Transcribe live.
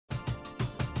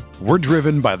We're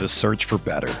driven by the search for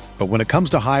better. But when it comes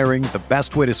to hiring, the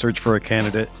best way to search for a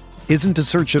candidate isn't to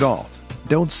search at all.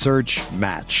 Don't search,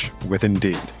 match with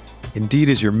Indeed. Indeed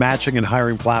is your matching and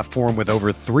hiring platform with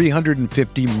over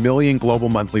 350 million global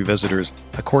monthly visitors,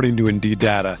 according to Indeed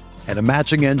data, and a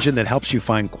matching engine that helps you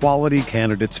find quality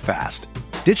candidates fast.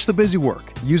 Ditch the busy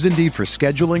work. Use Indeed for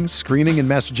scheduling, screening, and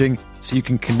messaging so you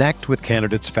can connect with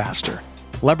candidates faster.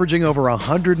 Leveraging over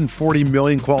 140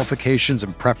 million qualifications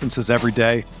and preferences every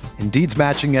day, Indeed's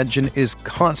matching engine is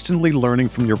constantly learning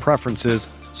from your preferences,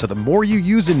 so the more you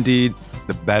use Indeed,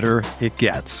 the better it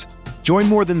gets. Join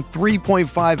more than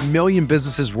 3.5 million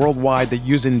businesses worldwide that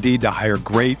use Indeed to hire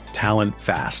great talent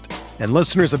fast. And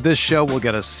listeners of this show will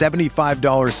get a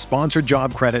 $75 sponsored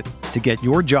job credit to get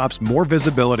your jobs more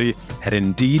visibility at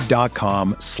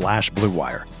Indeed.com/Blue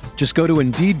Wire. Just go to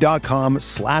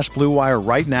Indeed.com/Blue Wire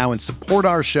right now and support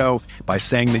our show by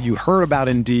saying that you heard about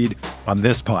Indeed on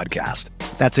this podcast.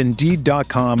 That's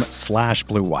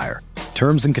Indeed.com/Blue Wire.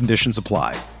 Terms and conditions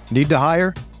apply. Need to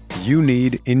hire? You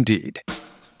need Indeed.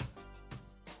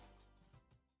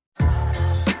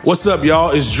 What's up,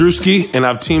 y'all? It's Drewski, and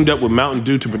I've teamed up with Mountain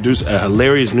Dew to produce a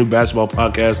hilarious new basketball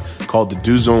podcast called The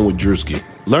Dew Zone with Drewski.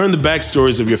 Learn the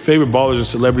backstories of your favorite ballers and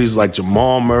celebrities like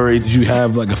Jamal Murray. Did you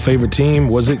have like a favorite team?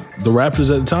 Was it the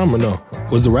Raptors at the time or no?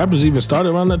 Was the Raptors even started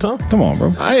around that time? Come on,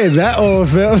 bro. I ain't that old,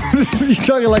 fam. You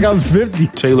talking like I'm 50.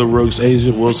 Taylor Rooks,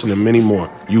 Asia Wilson, and many more.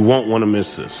 You won't want to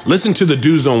miss this. Listen to The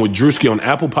Dew Zone with Drewski on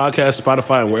Apple Podcasts,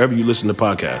 Spotify, and wherever you listen to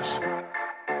podcasts.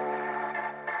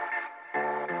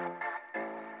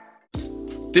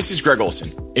 This is Greg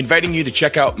Olson, inviting you to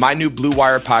check out my new Blue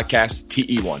Wire podcast,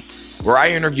 TE1, where I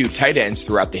interview tight ends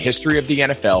throughout the history of the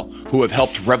NFL who have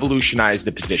helped revolutionize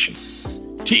the position.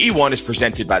 TE1 is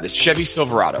presented by the Chevy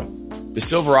Silverado. The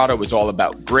Silverado is all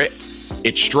about grit,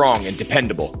 it's strong and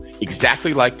dependable,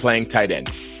 exactly like playing tight end.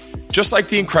 Just like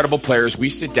the incredible players we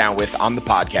sit down with on the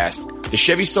podcast, the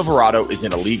Chevy Silverado is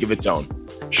in a league of its own.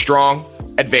 Strong,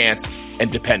 advanced, and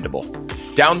dependable.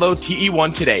 Download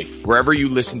TE1 today, wherever you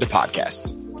listen to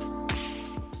podcasts.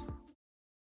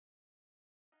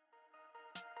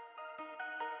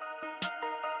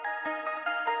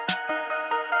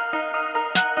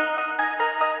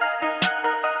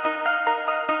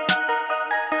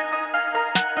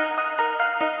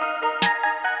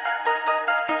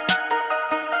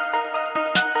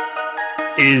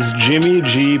 Is Jimmy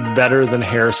G better than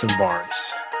Harrison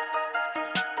Barnes?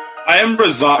 I'm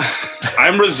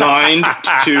resigned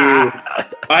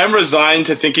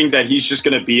to thinking that he's just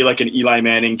going to be like an Eli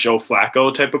Manning, Joe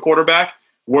Flacco type of quarterback,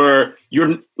 where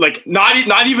you're like not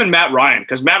even Matt Ryan,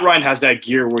 because Matt Ryan has that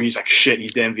gear where he's like, shit,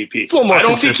 he's the MVP. I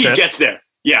don't think he gets there.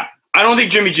 Yeah, I don't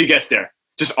think Jimmy G gets there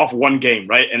just off one game,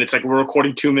 right? And it's like we're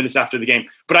recording 2 minutes after the game,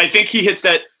 but I think he hits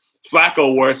that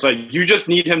Flacco where it's like you just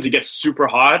need him to get super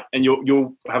hot and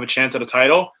you'll have a chance at a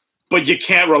title, but you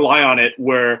can't rely on it.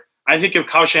 Where I think if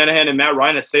Kyle Shanahan and Matt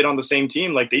Ryan had stayed on the same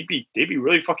team, like they'd be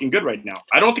really fucking good right now.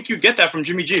 I don't think you get that from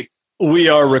Jimmy G. We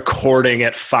are recording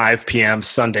at 5 p.m.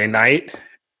 Sunday night.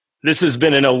 This has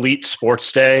been an elite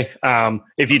sports day.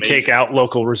 If you take out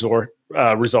local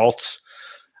results,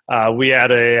 we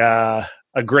had a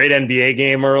great NBA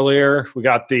game earlier. We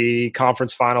got the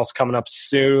conference finals coming up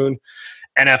soon.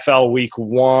 NFL week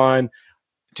 1.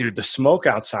 Dude, the smoke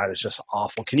outside is just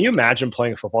awful. Can you imagine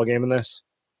playing a football game in this?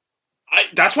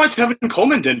 That's why Tevin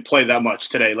Coleman didn't play that much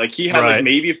today. Like he had like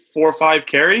maybe 4 or 5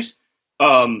 carries.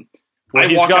 Well,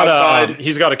 he's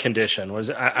got a condition.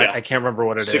 I can't remember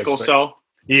what it Sickle cell.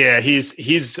 Yeah,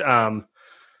 he's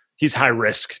high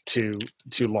risk to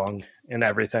lung and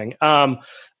everything.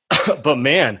 But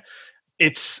man,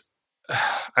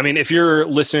 if you're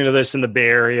listening to this in the Bay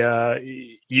Area,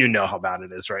 you know how bad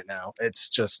it is right now. It's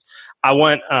just, I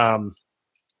don't know.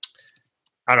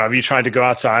 Have you tried to go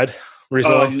outside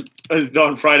recently?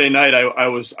 On Friday night,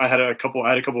 I had a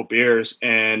couple beers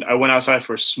and I went outside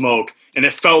for a smoke, and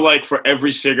it felt like for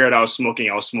every cigarette I was smoking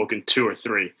 2 or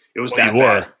 3. It was that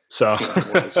bad. So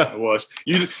I was.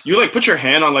 You like put your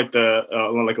hand on like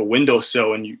on like a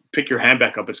windowsill and you pick your hand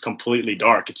back up. It's completely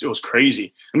dark. It was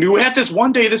crazy. I mean, we had this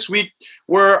one day this week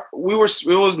where it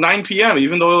was 9 p.m.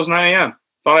 even though it was 9 a.m.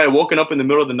 Thought I had woken up in the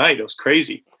middle of the night. It was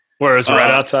crazy. Where it was red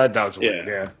outside? That was weird.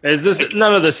 Yeah.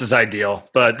 None of this is ideal,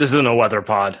 but this isn't a weather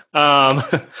pod.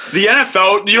 The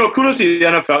NFL, kudos to the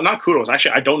NFL. Not kudos.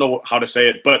 Actually, I don't know how to say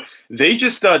it, but they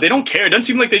just they don't care. It doesn't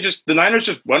seem like the Niners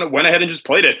just went ahead and just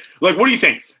played it. Like, what do you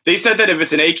think? They said that if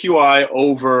it's an AQI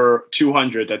over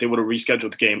 200, that they would have rescheduled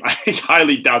the game. I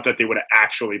highly doubt that they would have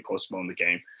actually postponed the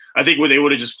game. I think they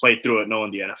would have just played through it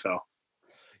knowing the NFL.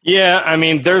 Yeah, I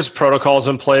mean, there's protocols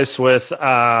in place with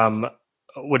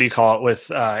what do you call it, with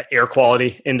air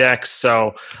quality index.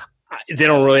 So they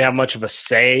don't really have much of a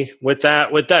say with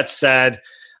that. With that said,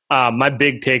 my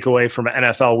big takeaway from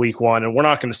NFL Week 1, and we're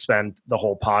not going to spend the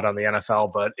whole pod on the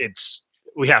NFL, but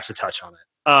we have to touch on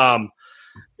it.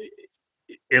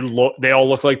 They all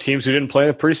look like teams who didn't play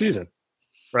in the preseason,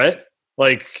 right?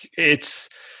 Like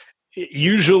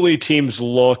usually teams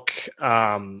look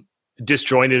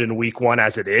disjointed in Week 1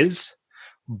 as it is,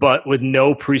 but with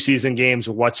no preseason games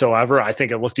whatsoever, I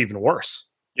think it looked even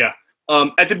worse. Yeah.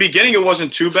 At the beginning, it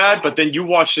wasn't too bad, but then you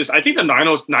watch this. I think the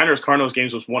Niners-Cardinals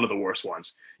games was one of the worst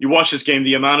ones. You watch this game,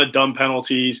 the amount of dumb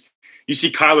penalties. You see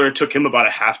Kyler, it took him about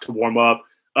a half to warm up.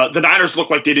 The Niners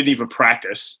looked like they didn't even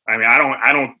practice. I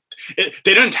mean,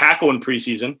 they didn't tackle in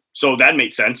preseason, so that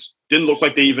made sense. Didn't look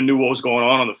like they even knew what was going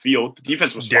on the field. The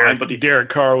defense was fine, but Derek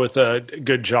Carr with a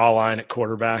good jawline at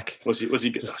quarterback. Was he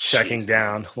good? Just checking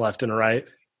down left and right.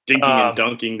 Dinking and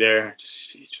dunking there.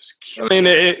 I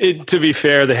mean, to be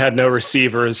fair, they had no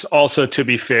receivers. Also, to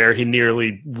be fair, he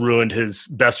nearly ruined his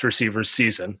best receiver's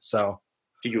season. So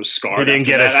I think he was scarred. He didn't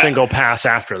get a single pass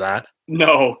after that.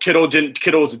 No, Kittle didn't.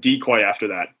 Kittle was a decoy after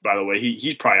that, by the way.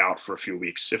 He's probably out for a few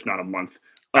weeks, if not a month.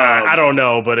 I don't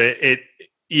know, but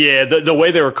the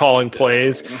way they were calling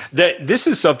plays, this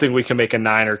is something we can make a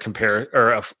Niner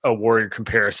a Warrior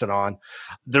comparison on.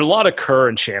 There are a lot of Kerr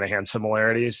and Shanahan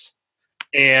similarities.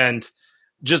 And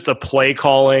just the play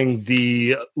calling,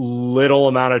 the little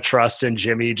amount of trust in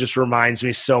Jimmy just reminds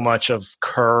me so much of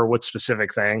Kerr with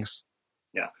specific things.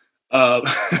 Yeah.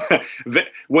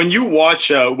 When you watch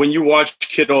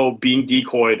Kittle being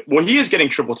decoyed, well, he is getting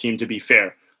triple teamed, to be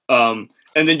fair. And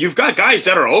then you've got guys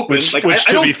that are open.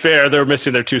 To be fair, they're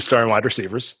missing their 2 starting wide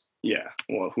receivers. Yeah.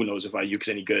 Well, who knows if Ayuk's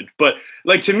any good. But,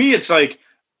 to me, it's like,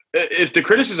 if the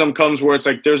criticism comes where it's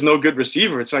like there's no good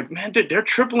receiver, it's like, man, they're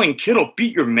tripling Kittle.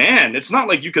 Beat your man. It's not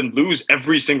like you can lose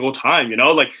every single time,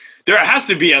 Like, there has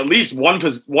to be at least one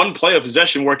play of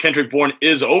possession where Kendrick Bourne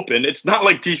is open. It's not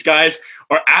like these guys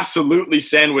are absolutely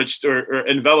sandwiched or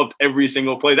enveloped every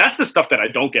single play. That's the stuff that I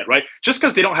don't get, right? Just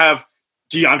because they don't have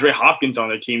DeAndre Hopkins on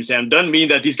their team, Sam, doesn't mean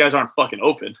that these guys aren't fucking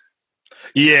open.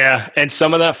 Yeah, and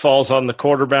some of that falls on the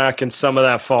quarterback and some of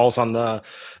that falls on the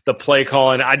play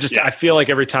calling. I feel like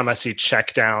every time I see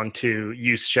check down to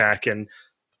Juszczyk and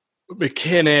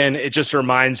McKinnon, it just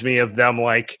reminds me of them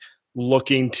like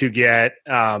looking to get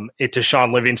it to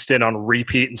Sean Livingston on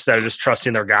repeat instead of just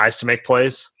trusting their guys to make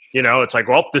plays. It's like,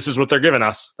 well, this is what they're giving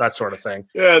us, that sort of thing.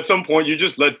 Yeah, at some point, you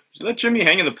just let Jimmy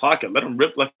hang in the pocket. Let him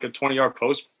rip like a 20-yard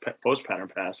post pattern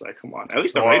pass. Like, come on. At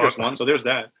least the Raiders won, so there's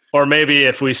that. Or maybe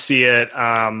if we see it,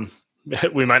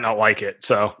 we might not like it.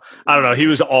 So, I don't know. He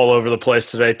was all over the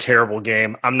place today. Terrible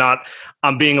game.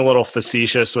 I'm being a little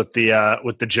facetious with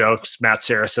the jokes. Matt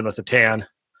Saracen with the tan,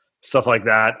 stuff like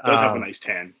that. He does have a nice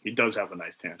tan. He does have a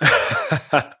nice tan.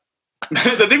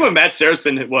 The thing with Matt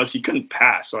Saracen was he couldn't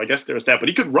pass, so I guess there was that. But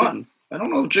he could run. I don't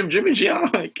know, Jimmy G. I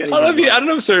don't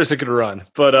know if Saracen could run,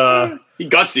 but he's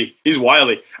gutsy. He's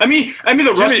wily. I mean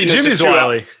the rustiness. Jimmy's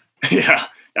wily. Yeah.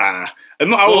 I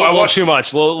watch too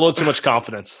much. A little too much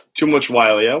confidence. Too much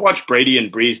wily. I watched Brady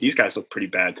and Breeze. These guys look pretty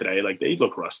bad today. Like, they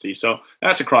look rusty. So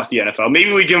that's across the NFL.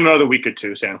 Maybe we give them another week or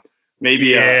two, Sam. Maybe.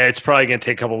 Yeah, it's probably going to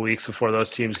take a couple of weeks before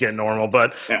those teams get normal.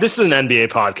 But This is an NBA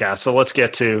podcast, so let's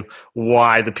get to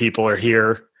why the people are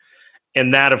here.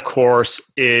 And that, of course,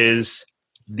 is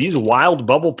these wild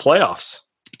bubble playoffs.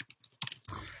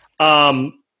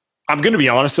 I'm going to be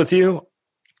honest with you.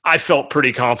 I felt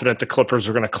pretty confident the Clippers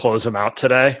were going to close them out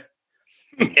today.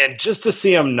 And just to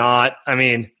see them not, I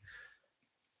mean,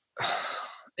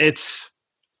 it's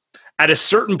at a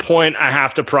certain point, I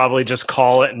have to probably just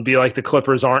call it and be like, the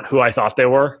Clippers aren't who I thought they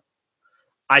were.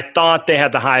 I thought they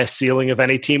had the highest ceiling of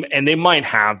any team, and they might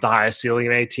have the highest ceiling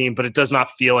of any team, but it does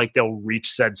not feel like they'll reach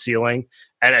said ceiling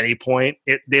at any point.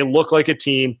 They look like a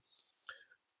team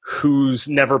who's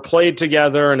never played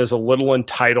together and is a little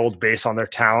entitled based on their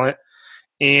talent.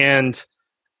 And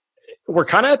we're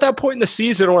kind of at that point in the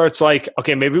season where it's like,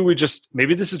 okay, maybe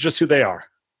this is just who they are.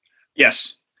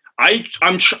 Yes. I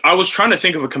was trying to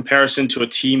think of a comparison to a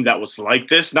team that was like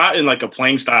this, not in like a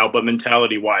playing style, but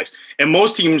mentality wise. And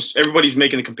most teams, everybody's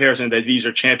making the comparison that these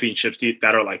are championships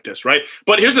that are like this, right?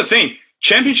 But here's the thing.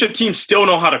 Championship teams still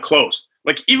know how to close.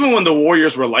 Like, even when the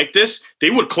Warriors were like this, they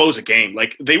would close a game.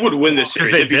 Like, they would win this series.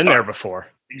 Because they've been there before.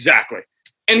 Exactly.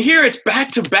 And here it's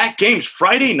back-to-back games,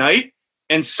 Friday night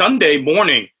and Sunday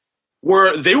morning,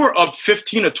 where they were up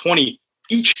 15-20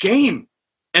 each game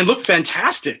and looked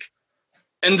fantastic.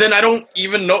 And then I don't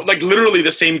even know, like, literally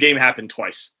the same game happened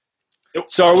twice.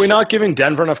 So are we not giving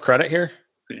Denver enough credit here?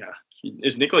 Yeah.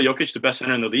 Is Nikola Jokic the best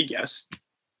center in the league? Yes.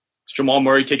 Is Jamal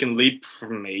Murray taking the lead?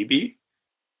 Maybe.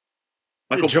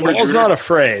 Jamal's not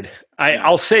afraid.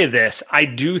 I'll say this. I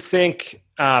do think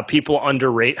people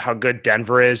underrate how good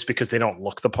Denver is because they don't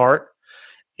look the part.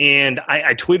 And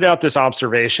I tweeted out this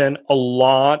observation. A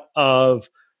lot of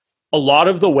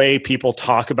the way people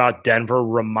talk about Denver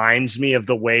reminds me of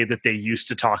the way that they used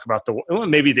to talk about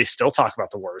maybe they still talk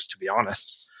about the Warriors, to be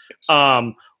honest.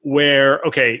 Where,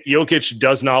 Jokic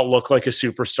does not look like a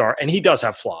superstar, and he does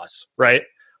have flaws, right?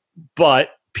 But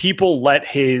people let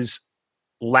his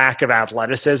lack of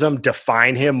athleticism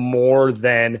define him more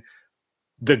than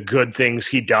the good things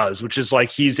he does, which is like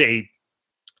he's a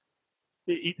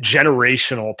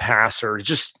generational passer,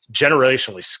 just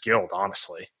generationally skilled,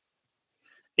 honestly.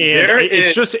 And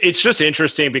it's just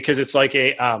interesting because it's like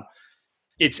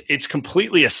it's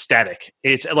completely aesthetic.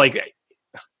 It's like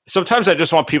sometimes I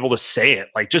just want people to say it,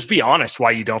 like just be honest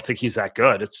why you don't think he's that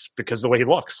good. It's because of the way he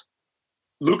looks.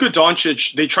 Luka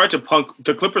Doncic,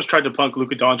 the Clippers tried to punk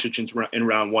Luka Doncic in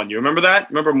round one. You remember that?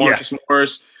 Remember Marcus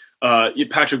Morris,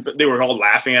 Patrick? They were all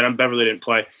laughing at him. Beverly didn't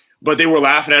play, but they were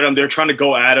laughing at him. They're trying to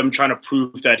go at him, trying to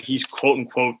prove that he's quote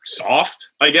unquote soft,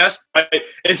 I guess.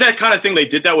 It's that kind of thing. They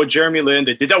did that with Jeremy Lin.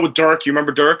 They did that with Dirk. You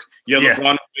remember Dirk? You have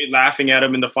LeBron laughing at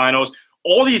him in the finals.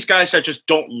 All these guys that just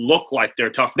don't look like they're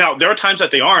tough. Now, there are times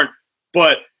that they aren't,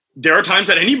 but there are times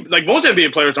that most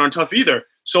NBA players aren't tough either.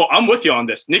 So I'm with you on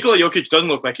this. Nikola Jokic doesn't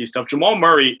look like he's tough. Jamal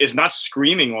Murray is not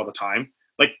screaming all the time.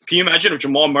 Like, can you imagine if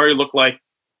Jamal Murray looked like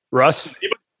Russ?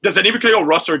 Does anybody call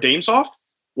Russ or Dame soft?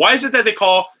 Why is it that they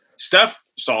call Steph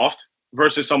soft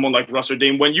versus someone like Russ or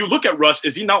Dame? When you look at Russ,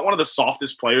 is he not one of the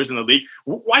softest players in the league?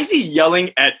 Why is he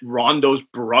yelling at Rondo's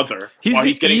brother?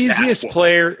 He's the easiest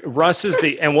player. Russ is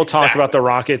and we'll talk about the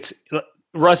Rockets.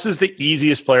 Russ is the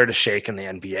easiest player to shake in the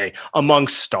NBA among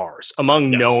stars,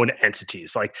 among known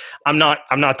entities. Like I'm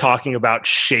not talking about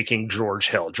shaking George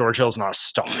Hill. George Hill's not a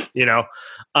star, you know?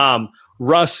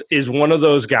 Russ is one of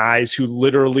those guys who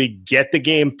literally get the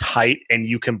game tight and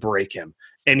you can break him.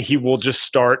 And he will just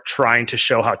start trying to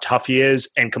show how tough he is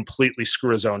and completely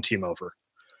screw his own team over.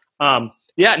 I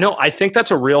think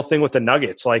that's a real thing with the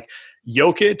Nuggets. Like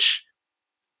Jokic,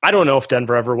 I don't know if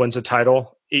Denver ever wins a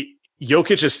title.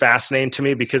 Jokic is fascinating to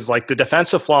me because like the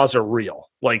defensive flaws are real.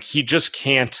 Like he just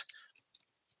can't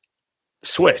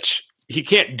switch. He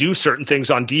can't do certain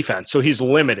things on defense. So he's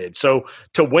limited. So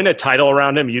to win a title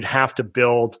around him, you'd have to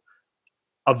build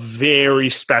a very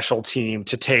special team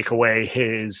to take away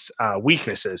his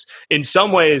weaknesses. In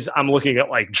some ways, I'm looking at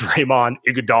like Draymond,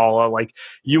 Iguodala. Like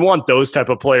you want those type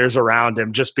of players around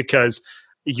him just because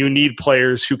you need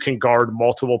players who can guard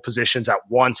multiple positions at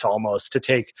once almost to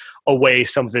take away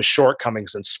some of his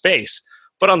shortcomings in space.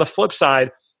 But on the flip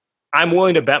side, I'm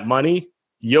willing to bet money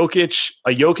a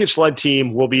Jokic-led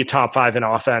team will be top 5 in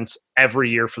offense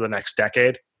every year for the next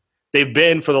decade. They've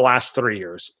been for the last 3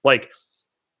 years. Like,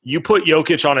 you put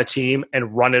Jokic on a team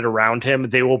and run it around him,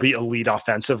 they will be elite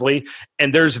offensively.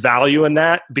 And there's value in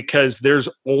that because there's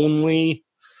only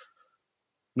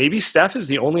maybe Steph is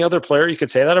the only other player you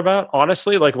could say that about.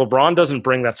 Honestly, like LeBron doesn't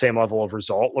bring that same level of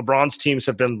result. LeBron's teams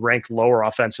have been ranked lower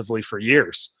offensively for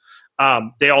years.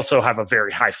 They also have a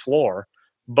very high floor.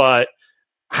 But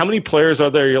how many players are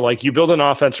there you're like, you build an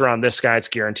offense around this guy, it's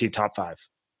guaranteed top 5?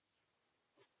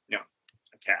 Yeah.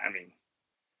 Okay. I mean,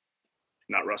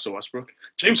 not Russell Westbrook.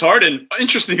 James Harden,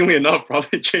 interestingly enough,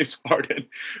 probably James Harden,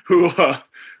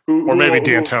 or maybe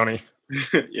D'Antoni.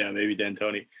 Yeah, maybe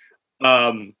D'Antoni.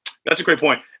 That's a great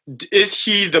point. Is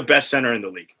he the best center in the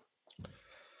league?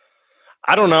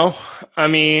 I don't know. I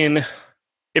mean,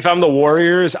 if I'm the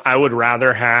Warriors, I would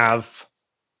rather have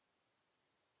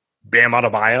Bam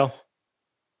Adebayo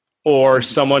or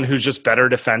someone who's just better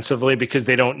defensively because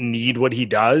they don't need what he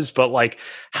does. But like,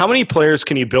 how many players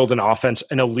can you build an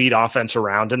elite offense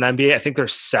around in the NBA? I think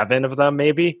there's 7 of them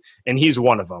maybe, and he's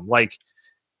one of them. Like,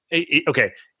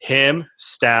 okay, him,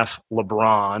 Steph,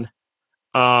 LeBron,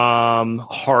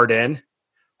 Harden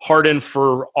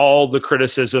for all the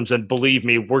criticisms, and believe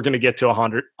me, we're going to get to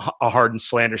a Harden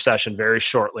slander session very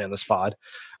shortly on this pod.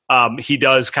 He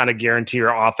does kind of guarantee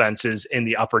your offenses in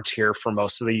the upper tier for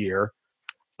most of the year.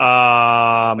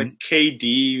 Like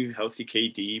KD, healthy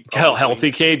KD. Probably.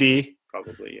 Healthy KD.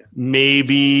 Probably, yeah.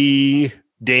 Maybe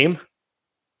Dame.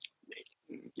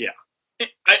 Yeah.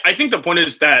 I think the point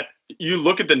is that you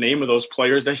look at the name of those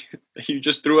players that you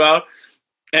just threw out,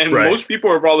 and most people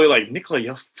are probably like,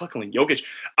 Nikola fucking Jokic.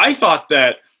 I thought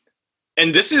that,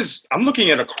 and this is, I'm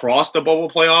looking at across the bubble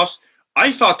playoffs,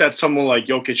 I thought that someone like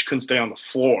Jokic couldn't stay on the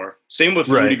floor. Same with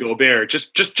Rudy Gobert.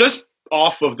 Just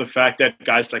off of the fact that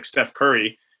guys like Steph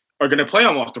Curry are going to play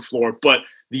him off the floor. But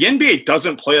the NBA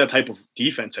doesn't play that type of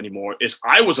defense anymore.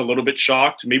 I was a little bit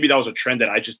shocked. Maybe that was a trend that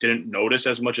I just didn't notice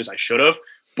as much as I should have.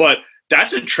 But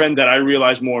that's a trend that I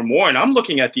realize more and more. And I'm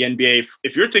looking at the NBA.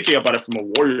 If you're thinking about it from a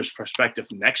Warriors perspective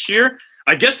next year,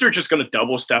 I guess they're just going to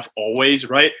double Steph always,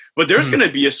 right? But there's going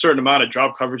to be a certain amount of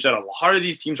drop coverage that a lot of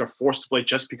these teams are forced to play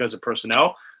just because of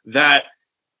personnel. That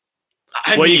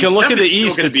you can look at the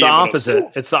East. It's the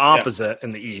opposite. It's the opposite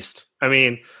in the East. I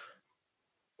mean,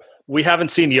 we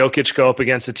haven't seen Jokic go up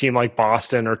against a team like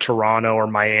Boston or Toronto or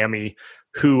Miami,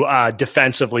 who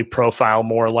defensively profile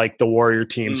more like the Warrior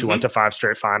teams who went to 5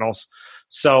 straight finals.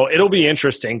 So it'll be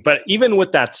interesting. But even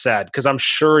with that said, because I'm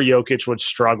sure Jokic would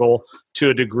struggle to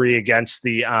a degree against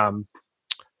the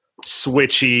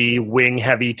switchy,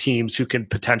 wing-heavy teams who can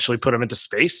potentially put him into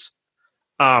space,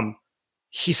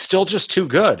 he's still just too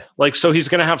good. Like, so he's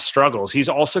going to have struggles. He's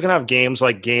also going to have games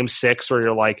like Game 6 where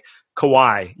you're like,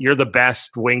 Kawhi, you're the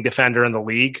best wing defender in the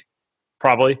league,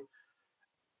 probably.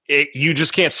 You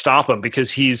just can't stop him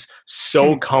because he's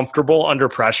so comfortable under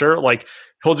pressure. Like,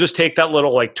 he'll just take that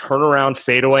little like turnaround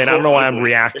fadeaway. And I don't know why I'm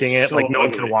reacting it. Like, no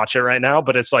one can watch it right now,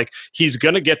 but it's like he's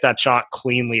going to get that shot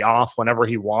cleanly off whenever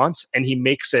he wants, and he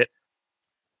makes it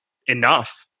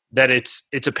enough that it's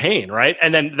a pain, right?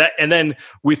 And then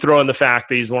we throw in the fact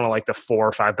that he's one of like the 4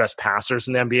 or 5 best passers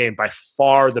in the NBA, and by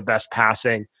far the best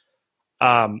passing.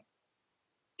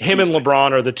 Him and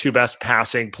LeBron are the 2 best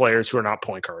passing players who are not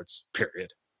point guards,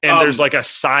 period. And there's like a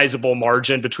sizable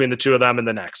margin between the 2 of them in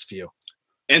the next few.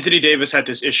 Anthony Davis had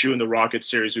this issue in the Rockets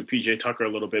series with PJ Tucker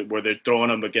a little bit where they're throwing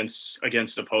him against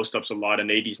the post-ups a lot, and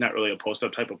AD's not really a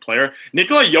post-up type of player.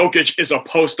 Nikola Jokic is a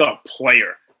post-up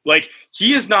player. Like,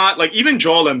 he is not like even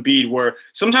Joel Embiid, where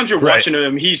sometimes you're watching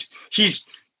him, he's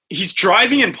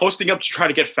driving and posting up to try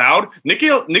to get fouled.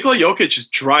 Nikola Jokic is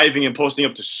driving and posting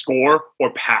up to score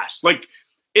or pass. Like,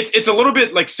 it's a little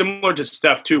bit like similar to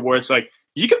Steph too, where it's like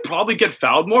he could probably get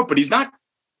fouled more, but he's not.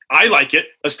 I like it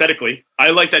aesthetically. I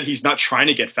like that he's not trying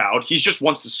to get fouled. He just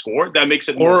wants to score. That makes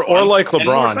it more fun or like LeBron, and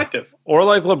more effective. Or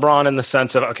like LeBron in the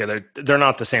sense of, okay, they're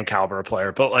not the same caliber of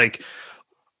player, but like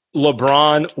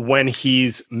LeBron, when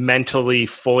he's mentally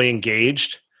fully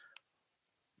engaged,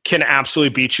 can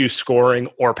absolutely beat you scoring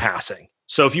or passing.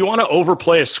 So if you want to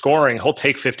overplay his scoring, he'll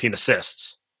take 15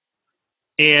 assists.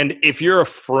 And if you're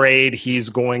afraid he's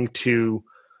going to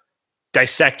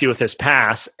dissect you with his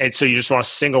pass, and so you just want to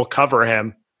single cover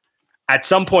him, at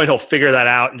some point he'll figure that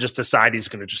out and just decide he's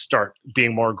going to just start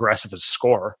being more aggressive as a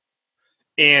scorer.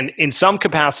 And in some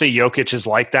capacity, Jokic is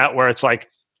like that, where it's like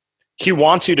he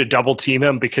wants you to double team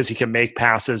him because he can make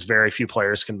passes very few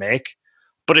players can make.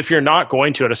 But if you're not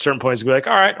going to, at a certain point, he's going to be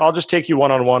like, all right, I'll just take you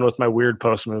one-on-one with my weird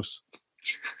post moves.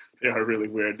 They are really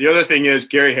weird. The other thing is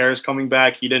Gary Harris coming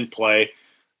back. He didn't play.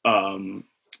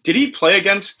 Did he play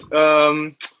against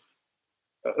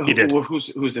he did.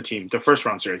 Who's the team? The first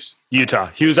round series? Utah.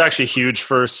 He was actually huge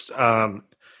first.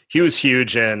 He was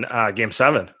huge in Game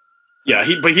 7. Yeah,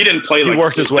 but he didn't play. He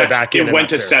worked his way back in. It went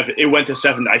to 7. It went to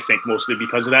 7, I think, mostly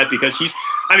because of that. Because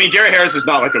Gary Harris is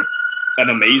not like an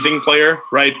amazing player,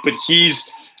 right? But he's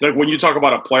like, when you talk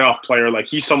about a playoff player, like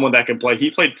he's someone that can play.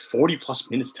 He played 40 plus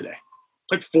minutes today.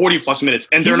 Like 40 plus minutes.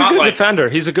 And he's a good defender.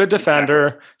 He's a good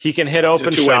defender. Yeah. He can hit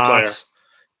open shots.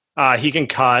 He can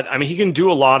cut. I mean, he can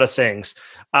do a lot of things.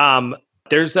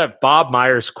 There's that Bob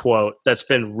Myers quote that's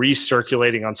been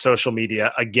recirculating on social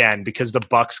media again because the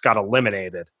Bucks got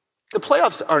eliminated. The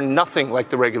playoffs are nothing like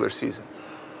the regular season.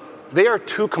 They are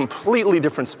 2 completely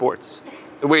different sports.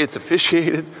 The way it's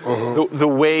officiated, the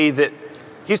way that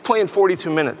he's playing 42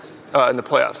 minutes in the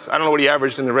playoffs. I don't know what he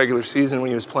averaged in the regular season when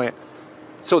he was playing.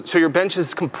 So your bench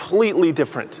is completely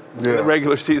different in the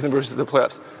regular season versus the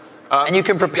playoffs. And you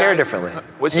can prepare differently.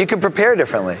 You can prepare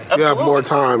differently. Absolutely. You have more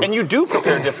time. And you do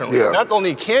prepare differently. Not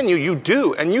only can you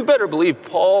do. And you better believe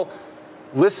Paul,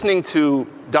 listening to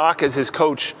Doc as his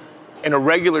coach in a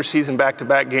regular season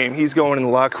back-to-back game, he's going in the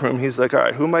locker room. He's like, all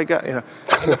right, who am I got? In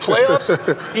the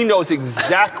playoffs, he knows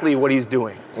exactly what he's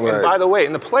doing. Right. And by the way,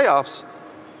 in the playoffs,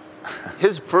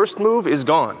 his first move is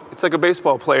gone. It's like a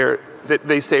baseball player that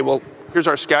they say, well, here's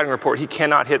our scouting report. He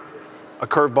cannot hit a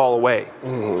curveball away.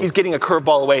 He's getting a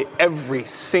curveball away every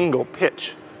single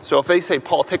pitch. So if they say,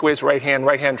 Paul, take away his right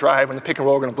hand drive, and the pick and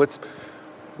roll are going to blitz,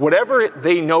 whatever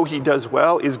they know he does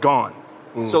well is gone.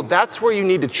 So that's where you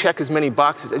need to check as many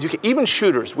boxes as you can. Even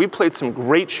shooters. We played some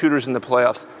great shooters in the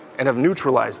playoffs and have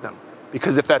neutralized them.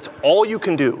 Because if that's all you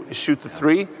can do is shoot the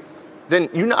 3, then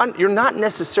you're not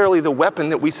necessarily the weapon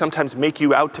that we sometimes make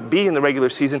you out to be in the regular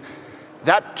season.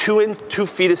 That 2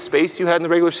 feet of space you had in the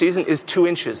regular season is 2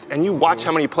 inches. And you watch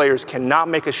how many players cannot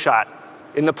make a shot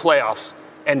in the playoffs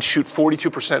and shoot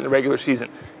 42% in the regular season.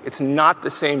 It's not the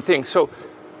same thing. So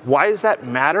why does that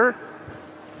matter?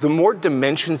 The more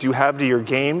dimensions you have to your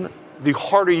game, the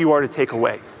harder you are to take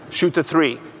away. Shoot the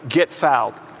 3, get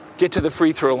fouled, get to the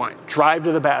free throw line, drive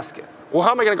to the basket. Well,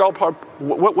 how am I going to go, Paul?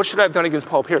 What should I have done against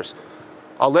Paul Pierce?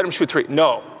 I'll let him shoot three.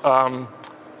 No.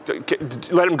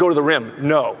 Let him go to the rim.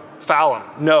 No. Foul him.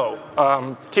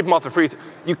 No. Keep him off the free throw.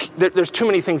 There's too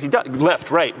many things he does. Left,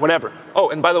 right, whatever. Oh,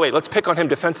 and by the way, let's pick on him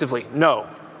defensively. No.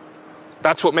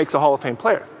 That's what makes a Hall of Fame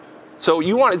player. So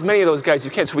you want as many of those guys as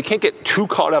you can. So we can't get too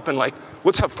caught up in like,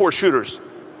 let's have 4 shooters.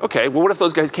 Okay, well, what if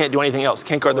those guys can't do anything else,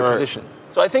 can't guard their position?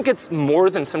 So I think it's more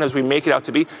than sometimes we make it out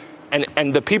to be.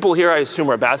 And the people here, I assume,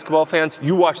 are basketball fans.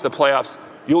 You watch the playoffs,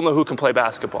 you'll know who can play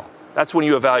basketball. That's when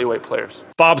you evaluate players.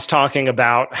 Bob's talking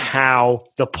about how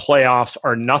the playoffs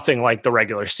are nothing like the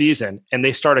regular season, and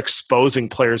they start exposing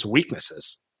players'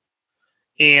 weaknesses.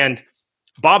 And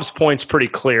Bob's point's pretty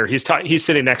clear. He's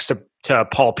sitting next to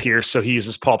Paul Pierce, so he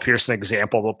uses Paul Pierce as an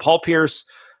example. But Paul Pierce,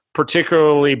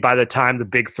 particularly by the time the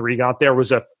big three got there,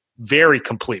 was a very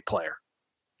complete player.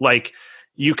 Like,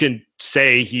 you can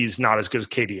say he's not as good as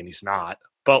KD, and he's not.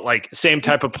 But, like, same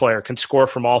type of player, can score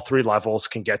from all 3 levels,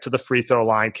 can get to the free throw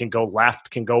line, can go left,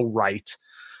 can go right,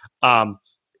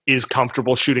 is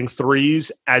comfortable shooting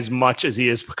threes as much as he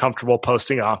is comfortable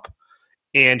posting up,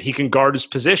 and he can guard his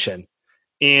position.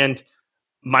 And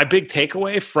my big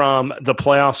takeaway from the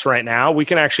playoffs right now, we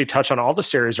can actually touch on all the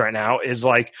series right now, is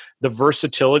like the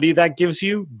versatility that gives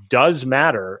you does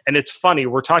matter. And it's funny,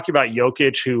 we're talking about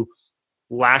Jokic, who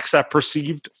lacks that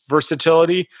perceived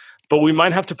versatility, but we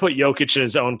might have to put Jokic in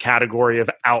his own category of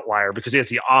outlier because he has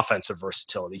the offensive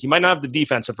versatility. He might not have the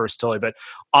defensive versatility, but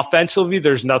offensively,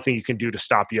 there's nothing you can do to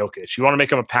stop Jokic. You want to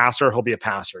make him a passer, he'll be a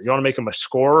passer. You want to make him a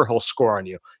scorer, he'll score on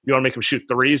you. You want to make him shoot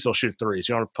threes, he'll shoot threes.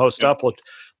 You want to post up,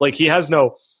 like he has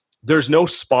there's no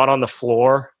spot on the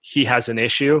floor he has an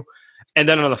issue. And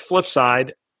then on the flip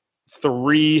side,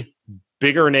 3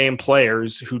 bigger name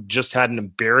players who just had an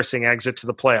embarrassing exit to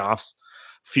the playoffs,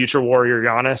 future Warrior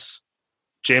Giannis,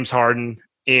 James Harden,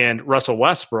 and Russell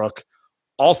Westbrook,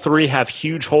 all 3 have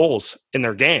huge holes in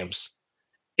their games,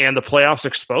 and the playoffs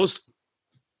exposed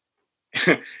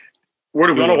them. Where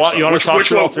do we want to talk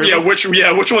which one?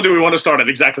 Which one do we want to start at?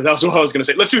 Exactly. That was what I was going to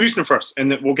say. Let's do Houston first,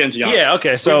 and then we'll get into Giannis. Yeah,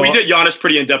 okay. So we did Giannis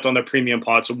pretty in depth on the premium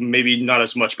pod, so maybe not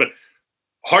as much. But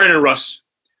Harden and Russ,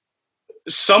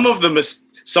 some of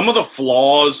the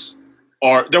flaws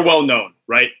they're well known,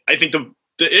 right? I think the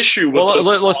issue with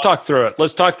let's talk through it.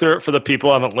 Let's talk through it for the people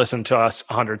who haven't listened to us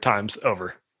 100 times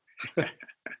over.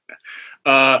 Okay,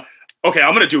 I'm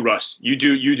going to do Russ. You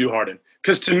do Harden.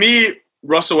 Because to me,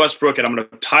 Russell Westbrook, and I'm going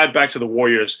to tie it back to the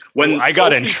Warriors. When I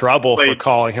got in trouble for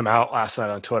calling him out last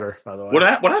night on Twitter, by the way. What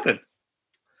happened?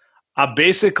 I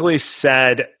basically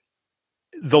said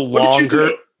the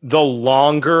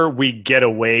longer we get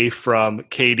away from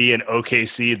KD and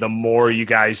OKC, the more you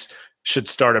guys should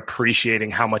start appreciating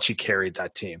how much he carried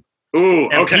that team. Ooh,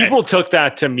 and people took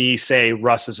that to me say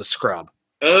Russ is a scrub.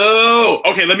 Oh,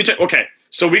 okay. Let me check. Okay,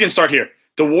 so we can start here.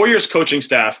 The Warriors coaching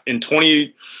staff in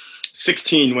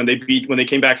 2016, when they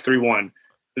came back 3-1,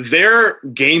 their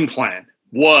game plan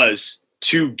was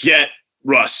to get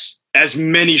Russ as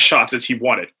many shots as he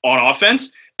wanted on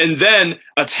offense and then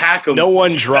attack him. No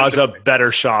one draws up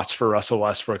better shots for Russell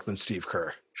Westbrook than Steve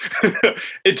Kerr.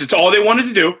 It's all they wanted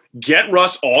to do, get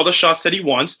Russ all the shots that he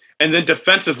wants, and then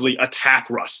defensively attack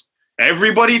Russ.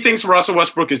 Everybody thinks Russell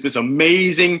Westbrook is this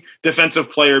amazing defensive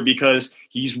player because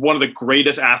he's one of the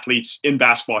greatest athletes in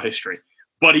basketball history.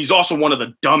 But he's also one of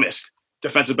the dumbest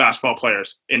defensive basketball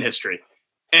players in history.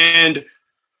 And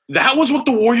that was what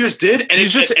the Warriors did. And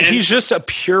he's just a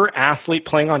pure athlete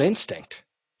playing on instinct.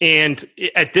 And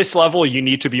at this level, you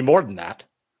need to be more than that.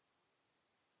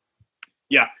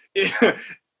 Yeah.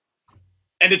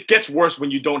 And it gets worse when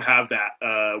you don't have that.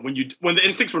 When the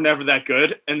instincts were never that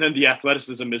good, and then the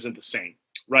athleticism isn't the same,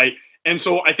 right? And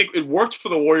so I think it worked for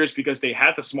the Warriors because they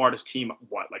had the smartest team.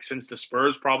 Since the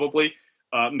Spurs, probably.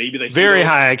 Maybe they very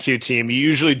high IQ team. You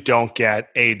usually don't get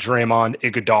a Draymond,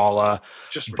 Iguodala,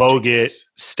 Bogut,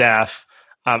 Steph.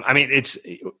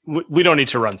 We don't need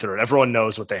to run through it. Everyone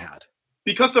knows what they had.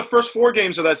 Because the first 4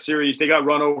 games of that series, they got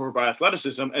run over by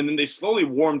athleticism, and then they slowly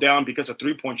warmed down because of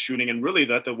 3-point shooting and really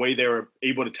the way they were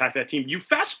able to attack that team. You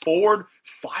fast forward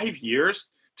 5 years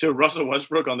to Russell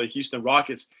Westbrook on the Houston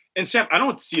Rockets, and Sam, I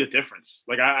don't see a difference.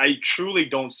 Like, I truly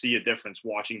don't see a difference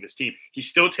watching this team. He's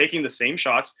still taking the same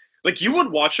shots. Like, you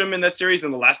would watch him in that series in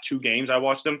the last 2 games I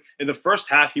watched him. In the first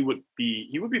half, he would be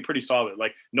pretty solid.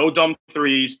 Like, no dumb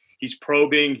threes. He's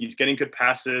probing. He's getting good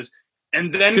passes.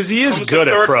 And then because he is good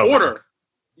at probing. Quarter.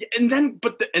 And then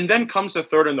comes the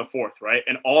third and the fourth, right?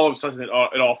 And all of a sudden, it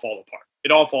all falls apart.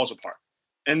 It all falls apart.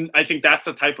 And I think that's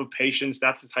the type of patience.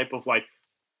 That's the type of, like,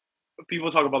 people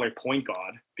talk about, like, point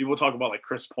guard. People talk about, like,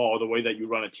 Chris Paul, the way that you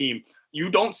run a team. You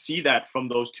don't see that from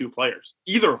those two players,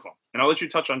 either of them. And I'll let you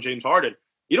touch on James Harden.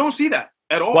 You don't see that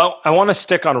at all. Well, I want to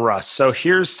stick on Russ. So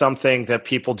here's something that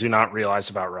people do not realize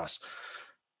about Russ.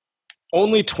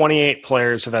 Only 28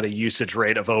 players have had a usage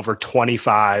rate of over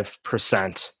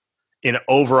 25% in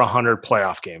over 100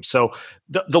 playoff games. So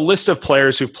the list of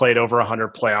players who've played over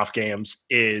 100 playoff games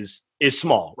is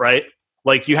small, right?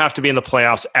 Like you have to be in the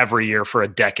playoffs every year for a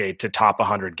decade to top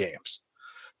 100 games.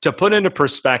 To put into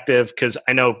perspective, because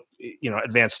I know,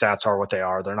 advanced stats are what they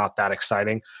are. They're not that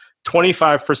exciting.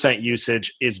 25%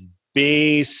 usage is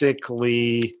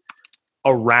basically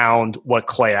around what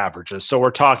Clay averages. So we're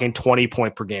talking 20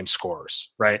 point per game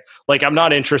scorers, right? Like I'm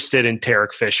not interested in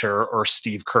Tarek Fisher or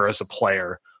Steve Kerr as a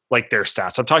player, like their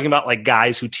stats. I'm talking about like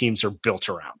guys who teams are built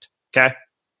around, okay?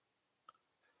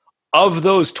 Of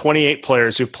those 28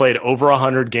 players who've played over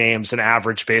 100 games and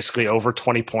averaged basically over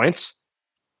 20 points,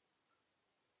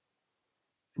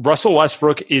 Russell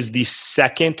Westbrook is the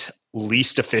second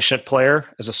least efficient player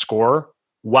as a scorer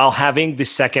while having the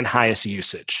second highest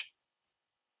usage.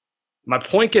 My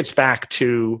point gets back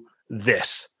to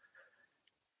this.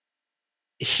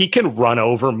 He can run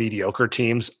over mediocre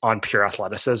teams on pure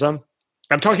athleticism.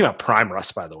 I'm talking about prime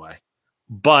Russ, by the way.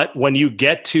 But when you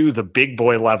get to the big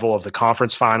boy level of the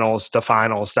conference finals, the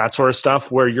finals, that sort of stuff,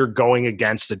 where you're going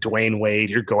against a Dwayne Wade,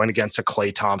 you're going against a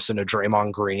Klay Thompson, a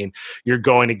Draymond Green, you're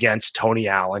going against Tony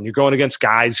Allen, you're going against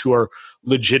guys who are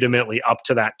legitimately up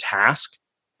to that task,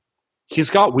 he's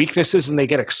got weaknesses and they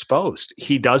get exposed.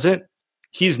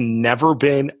 He's never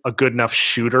been a good enough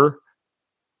shooter,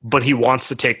 but he wants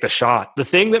to take the shot. The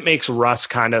thing that makes Russ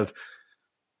kind of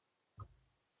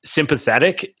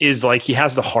sympathetic is like he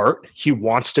has the heart. He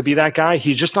wants to be that guy.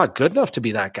 He's just not good enough to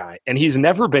be that guy. And he's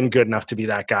never been good enough to be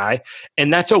that guy.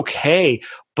 And that's okay.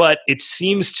 But it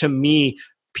seems to me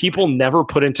people never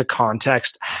put into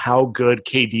context how good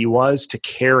KD was to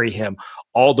carry him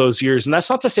all those years. And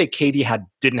that's not to say KD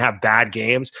didn't have bad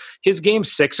games. His game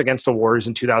 6 against the Warriors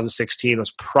in 2016 was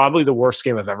probably the worst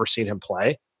game I've ever seen him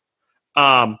play,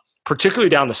 particularly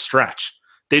down the stretch.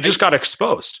 They just got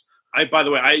exposed. By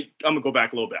the way, I'm gonna go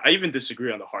back a little bit. I even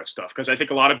disagree on the hard stuff because I think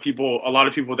a lot of people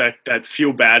that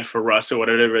feel bad for Russ or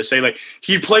whatever say like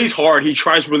he plays hard, he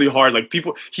tries really hard, like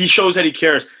he shows that he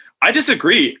cares. I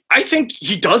disagree. I think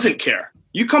he doesn't care.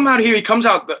 You come out here, he comes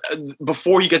out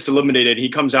before he gets eliminated. He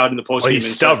comes out in the post game. He's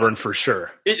stubborn for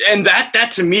sure, and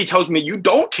that to me tells me you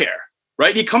don't care,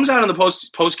 right? He comes out in the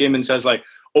post game and says like,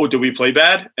 "Oh, did we play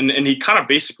bad?" And he kind of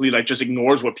basically like just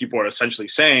ignores what people are essentially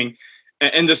saying.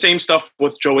 And the same stuff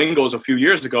with Joe Ingles a few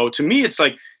years ago. To me, it's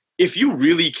like, if you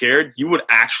really cared, you would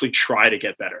actually try to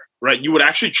get better, right? You would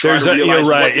actually try to realize. You're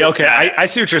right. Okay, I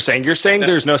see what you're saying. You're saying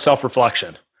there's no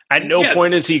self-reflection. At no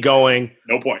point is he going,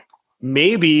 no point.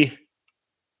 Maybe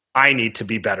I need to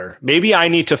be better. Maybe I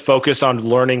need to focus on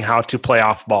learning how to play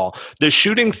off ball. The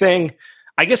shooting thing,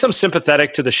 I guess I'm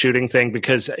sympathetic to the shooting thing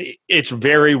because it's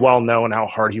very well known how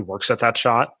hard he works at that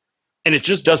shot. And it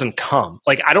just doesn't come.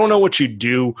 Like, I don't know what you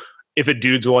do if a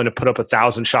dude's willing to put up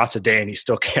 1,000 shots a day and he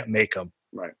still can't make them.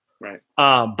 Right.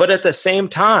 But at the same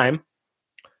time,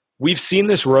 we've seen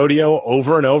this rodeo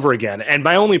over and over again. And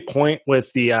my only point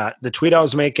with the tweet I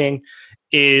was making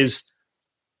is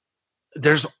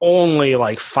there's only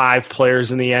like 5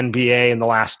 players in the NBA in the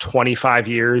last 25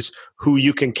 years who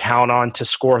you can count on to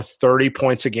score 30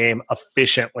 points a game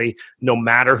efficiently, no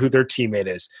matter who their teammate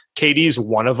is. KD's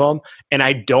one of them. And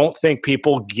I don't think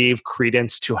people gave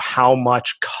credence to how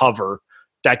much cover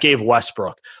that gave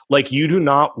Westbrook. Like, you do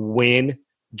not win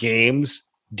games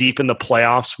deep in the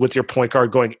playoffs with your point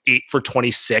guard going 8 for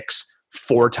 26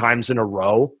 4 times in a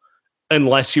row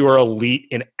unless you are elite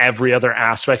in every other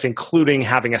aspect, including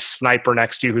having a sniper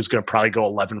next to you who's going to probably go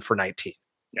 11 for 19.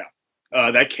 Yeah.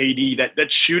 That KD,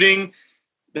 that shooting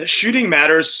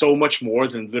matters so much more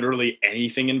than literally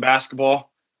anything in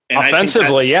basketball. And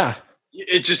offensively,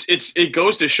 it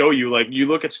goes to show you, like, you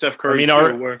look at Steph Curry.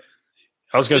 I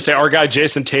was going to say our guy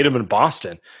Jason Tatum in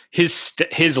Boston, his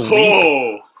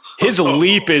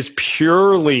leap is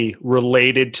purely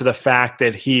related to the fact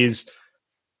that he's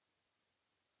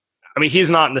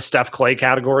not in the Steph Clay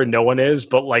category. No one is,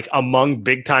 but like among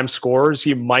big time scorers,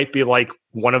 he might be like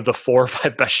one of the 4 or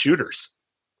 5 best shooters.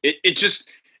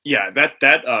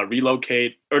 That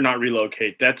relocate or not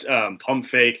relocate. That's pump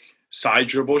fake side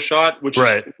dribble shot, which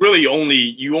is really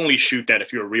you only shoot that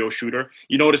if you're a real shooter.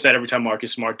 You notice that every time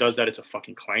Marcus Smart does that, it's a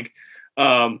fucking clank.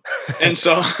 And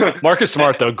so Marcus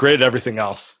Smart though, great at everything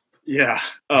else. Yeah.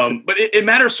 But it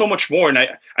matters so much more. And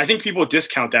I think people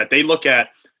discount that. They look at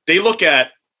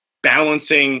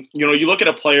balancing, you look at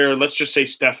a player, let's just say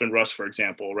Steph and Russ, for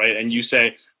example, right? And you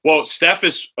say, well, Steph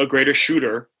is a greater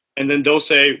shooter And then they'll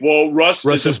say, well, Russ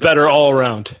is better all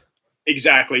around.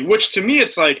 Exactly. Which to me,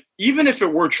 it's like, even if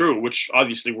it were true, which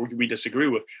obviously we disagree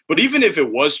with, but even if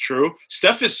it was true,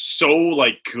 Steph is so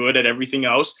like good at everything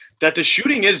else that the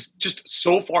shooting is just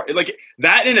so far, like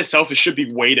that in itself, it should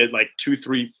be weighted like 2,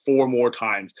 3, 4 more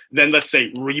times than, let's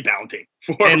say, rebounding.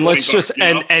 And let's just,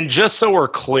 and just so we're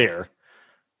clear,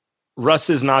 Steph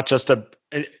is not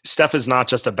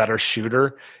just a better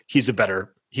shooter. He's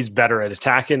better at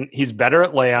attacking. He's better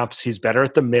at layups. He's better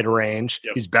at the mid range.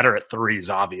 Yep. He's better at threes,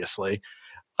 obviously.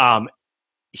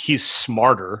 He's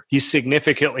smarter. He's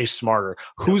significantly smarter.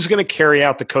 Yep. Who's going to carry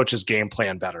out the coach's game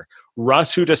plan better?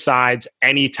 Russ, who decides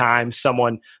anytime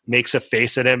someone makes a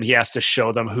face at him, he has to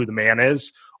show them who the man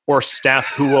is, or Steph,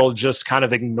 who will just kind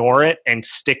of ignore it and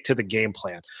stick to the game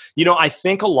plan. You know, I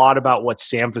think a lot about what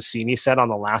Sam Vecini said on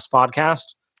the last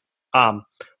podcast.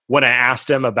 When I asked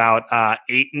him about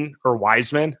Ayton or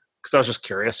Wiseman, because I was just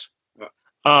curious.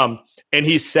 And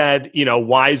he said, you know,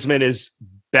 Wiseman is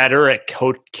better at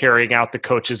carrying out the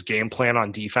coach's game plan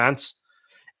on defense.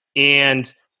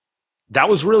 And that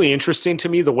was really interesting to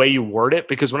me, the way you word it,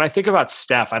 because when I think about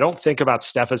Steph, I don't think about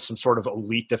Steph as some sort of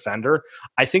elite defender.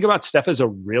 I think about Steph as a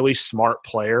really smart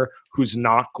player who's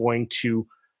not going to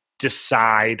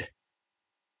decide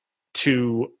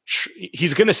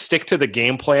he's going to stick to the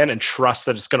game plan and trust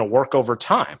that it's going to work over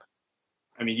time.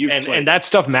 I mean, and that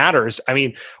stuff matters. I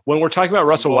mean, when we're talking about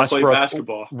Russell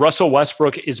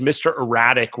Westbrook is Mr.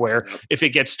 Erratic, where if it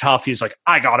gets tough, he's like,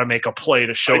 I got to make a play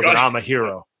to show that I'm a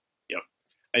hero. Yep.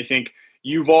 I think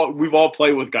we've all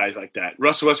played with guys like that.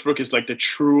 Russell Westbrook is like the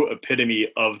true epitome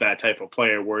of that type of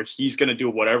player, where he's going to do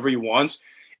whatever he wants.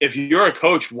 If you're a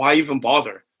coach, why even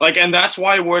bother? Like, and that's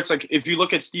why where it's like, if you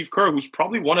look at Steve Kerr, who's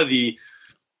probably one of the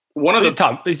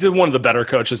top, he's one of the better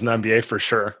coaches in the NBA for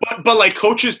sure. But like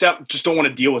coaches that just don't want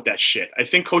to deal with that shit. I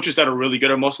think coaches that are really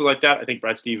good are mostly like that. I think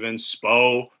Brad Stevens,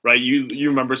 Spo, right? You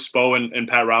remember Spo and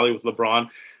Pat Riley with LeBron.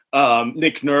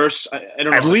 Nick Nurse. I don't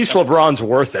know. At least LeBron's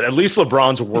worth it. At least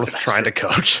LeBron's worth trying to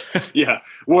coach. Yeah.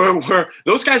 Where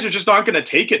those guys are just not going to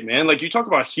take it, man. Like, you talk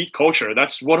about heat culture.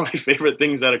 That's one of my favorite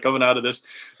things that are coming out of this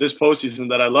postseason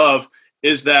that I love,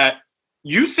 is that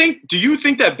do you think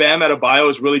that Bam Adebayo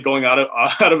is really going out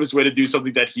of his way to do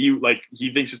something that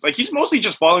he thinks is like, he's mostly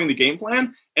just following the game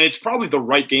plan, and it's probably the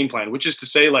right game plan, which is to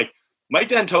say, like, Mike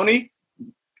D'Antoni,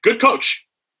 good coach,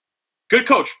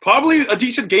 probably a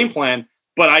decent game plan.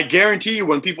 But I guarantee you,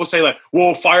 when people say like,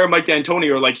 well, fire Mike D'Antoni,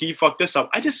 or like, he fucked this up,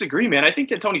 I disagree, man. I think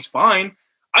D'Antoni's fine.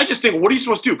 I just think, what are you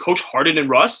supposed to do? Coach Harden and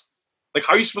Russ? Like,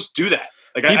 how are you supposed to do that?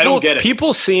 Like, I don't get it.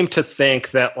 People seem to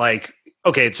think that, like,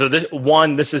 okay, so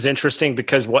this is interesting,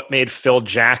 because what made Phil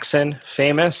Jackson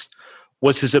famous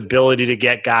was his ability to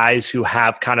get guys who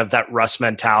have kind of that Russ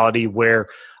mentality, where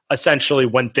essentially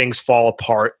when things fall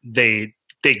apart, they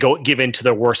go give into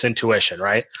their worst intuition,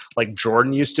 right? Like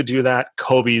Jordan used to do that.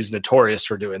 Kobe's notorious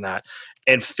for doing that.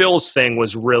 And Phil's thing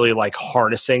was really like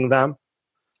harnessing them.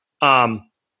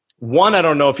 One, I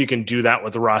don't know if you can do that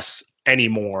with Russ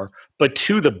anymore. But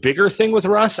two, the bigger thing with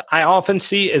Russ I often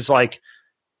see is like,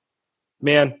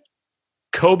 man,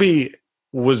 Kobe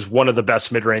was one of the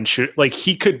best mid-range shooters. Like,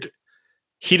 he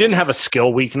didn't have a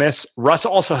skill weakness. Russ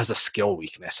also has a skill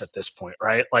weakness at this point,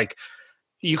 right? Like,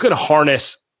 you could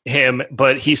harness him,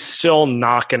 but he's still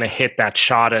not going to hit that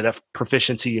shot at a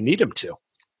proficiency you need him to.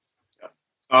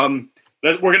 We're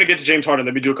going to get to James Harden.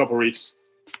 Let me do a couple reads.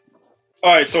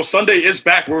 All right, so Sunday is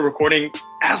back. We're recording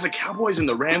as the Cowboys and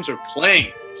the Rams are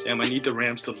playing. Sam, I need the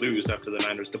Rams to lose after the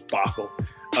Niners debacle.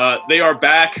 They are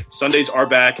back. Sundays are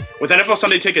back. With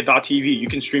NFLSundayTicket.tv, you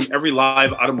can stream every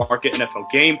live out-of-market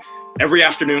NFL game every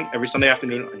Sunday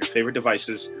afternoon on your favorite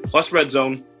devices, plus Red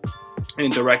Zone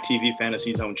and DirecTV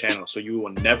Fantasy Zone channel, so you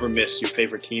will never miss your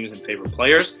favorite teams and favorite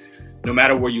players. No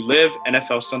matter where you live,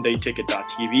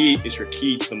 NFLSundayTicket.tv is your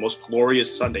key to the most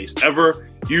glorious Sundays ever.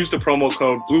 Use the promo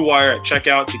code BlueWire at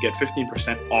checkout to get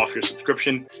 15% off your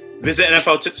subscription. Visit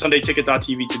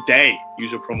NFLSundayTicket.tv today.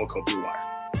 Use your promo code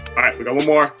BlueWire. All right, we got one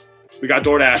more. We got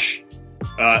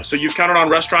DoorDash. So you've counted on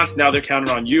restaurants, now they're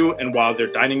counting on you. And while their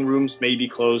dining rooms may be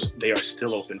closed, they are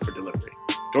still open for delivery.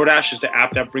 DoorDash is the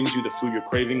app that brings you the food you're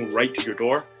craving right to your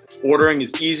door. Ordering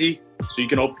is easy, so you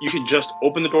can just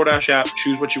open the DoorDash app,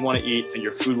 choose what you want to eat, and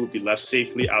your food will be left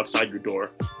safely outside your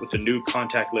door with the new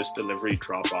contactless delivery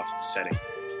drop-off setting.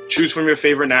 Choose from your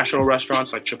favorite national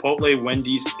restaurants like Chipotle,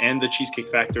 Wendy's, and the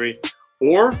Cheesecake Factory,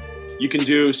 or you can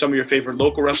do some of your favorite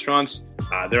local restaurants.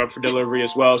 They're up for delivery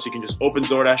as well, so you can just open the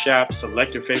DoorDash app,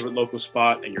 select your favorite local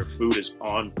spot, and your food is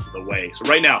on the way. So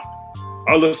right now,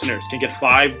 our listeners can get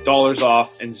 $5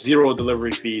 off and 0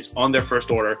 delivery fees on their first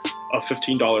order of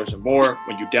 $15 or more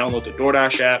when you download the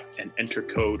DoorDash app and enter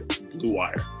code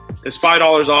BlueWire. There's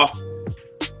 $5 off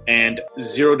and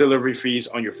 0 delivery fees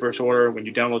on your first order when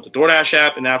you download the DoorDash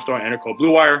app in the App Store and enter code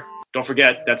BlueWire. Don't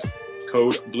forget, that's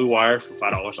code BlueWire for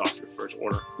 $5 off your first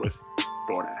order with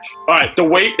DoorDash. All right, the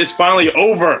wait is finally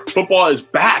over. Football is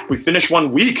back. We finished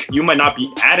 1 week. You might not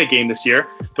be at a game this year,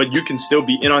 but you can still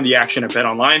be in on the action at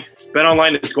BetOnline.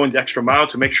 BetOnline is going the extra mile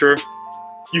to make sure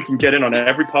you can get in on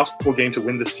every possible game to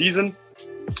win this season.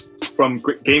 From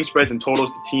game spreads and totals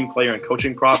to team, player, and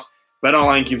coaching props,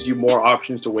 BetOnline gives you more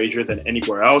options to wager than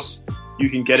anywhere else. You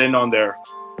can get in on their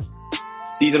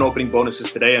season opening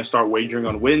bonuses today and start wagering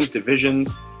on wins, divisions,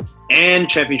 and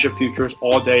championship futures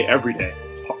all day, every day.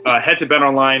 Head to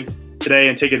BetOnline today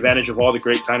and take advantage of all the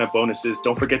great sign-up bonuses.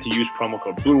 Don't forget to use promo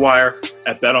code BlueWire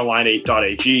at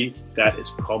betonline8.ag. That is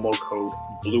promo code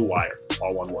BlueWire,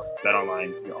 all one word.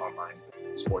 BetOnline, your online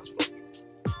sportsbook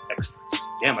experts.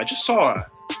 Damn, I just saw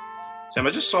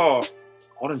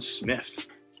Harden Smith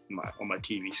on my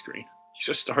TV screen. He's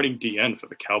a starting DN for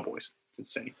the Cowboys. It's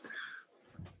insane.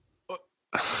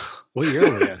 What year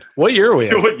are we in? What year are we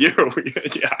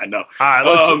in? Yeah, I know. All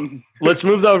right, let's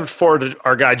move forward to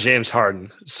our guy, James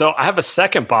Harden. So I have a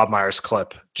second Bob Myers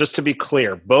clip, just to be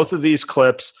clear. Both of these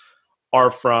clips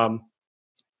are from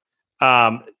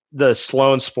the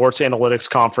Sloan Sports Analytics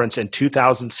Conference in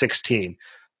 2016.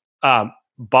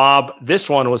 Bob, this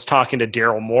one was talking to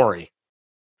Daryl Morey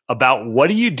about what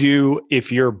do you do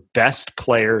if your best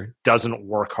player doesn't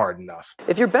work hard enough?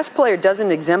 If your best player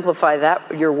doesn't exemplify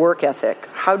your work ethic,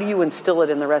 how do you instill it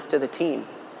in the rest of the team?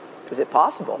 Is it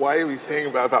possible? Why are we saying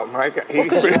about my guy?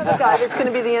 Because you have a guy that's going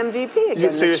to be the MVP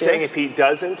again. So you're saying if he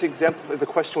doesn't exemplify, the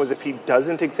question was if he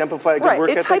doesn't exemplify a good work ethic?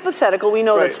 Right, it's hypothetical. We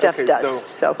know that Steph does.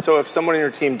 So if someone on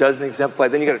your team doesn't exemplify,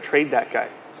 then you got to trade that guy.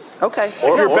 Okay.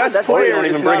 Or your best player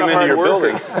is not a hard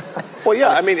worker. Well, yeah,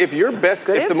 I mean, if your best,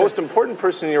 if the most important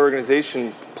person in your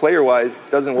organization, player-wise,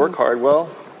 doesn't work hard, well,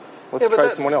 let's try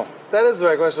someone else. That is the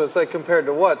right question. It's like compared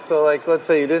to what? So, like, let's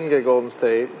say you didn't get Golden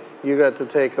State. You got to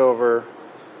take over,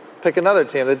 pick another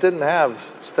team that didn't have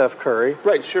Steph Curry.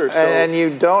 Right, sure. So, and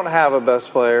you don't have a best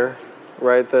player,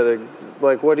 right? That,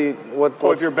 like, what do you, what?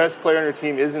 Well, if your best player on your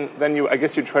team isn't, then I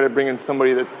guess you try to bring in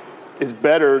somebody that is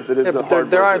better, that is a hard worker.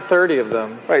 There aren't 30 of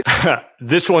them. Right.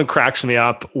 This one cracks me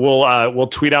up. We'll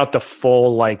tweet out the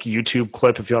full YouTube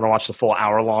clip if you want to watch the full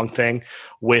hour-long thing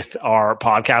with our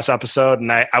podcast episode.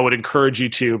 And I would encourage you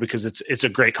to, because it's a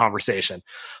great conversation.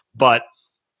 But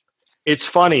it's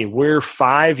funny. We're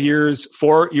 4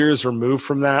 years removed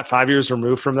from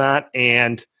that,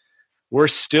 and we're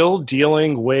still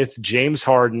dealing with James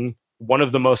Harden, one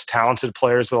of the most talented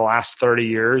players of the last 30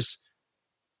 years,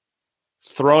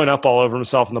 throwing up all over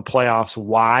himself in the playoffs.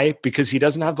 Why? Because he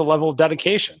doesn't have the level of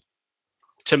dedication.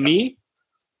 To me,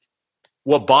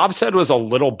 what Bob said was a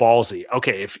little ballsy.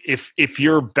 Okay, if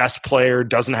your best player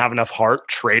doesn't have enough heart,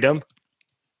 trade him.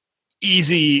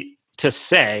 Easy to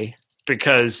say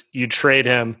because you trade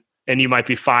him and you might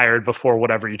be fired before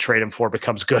whatever you trade him for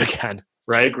becomes good again,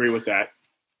 right? I agree with that.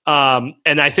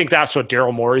 And I think that's what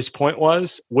Daryl Morey's point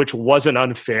was, which wasn't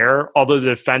unfair, although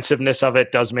the defensiveness of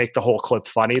it does make the whole clip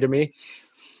funny to me.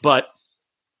 But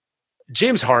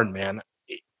James Harden, man,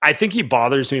 I think he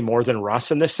bothers me more than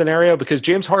Russ in this scenario because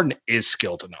James Harden is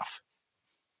skilled enough.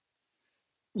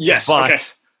 Yes,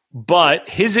 but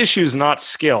his issue is not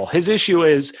skill. His issue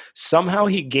is somehow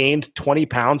he gained 20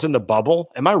 pounds in the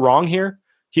bubble. Am I wrong here?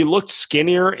 He looked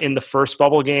skinnier in the first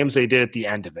bubble games they did at the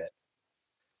end of it.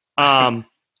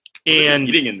 And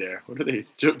eating in there. What are they?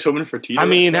 Tillman Fertitta? I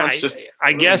mean,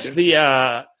 I guess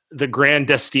the Grand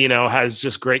Destino has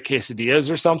just great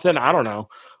quesadillas or something. I don't know,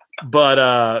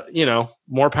 but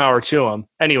more power to him.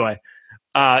 Anyway,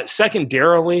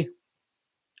 secondarily,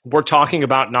 we're talking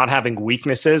about not having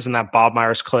weaknesses in that Bob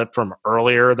Myers clip from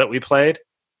earlier that we played.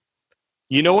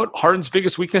 You know what Harden's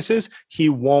biggest weakness is? He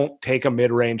won't take a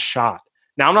mid-range shot.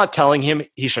 Now, I'm not telling him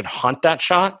he should hunt that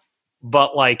shot,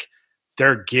 but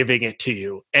they're giving it to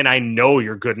you, and I know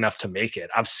you're good enough to make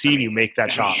it. I've seen you make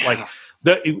that shot. Yeah.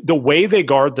 The way they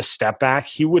guard the step back,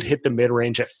 he would hit the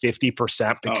mid-range at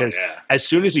 50% because as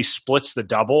soon as he splits the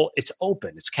double, it's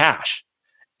open. It's cash.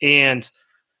 And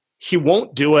he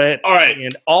won't do it. All right.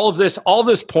 And all of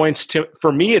this points to,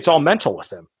 for me, it's all mental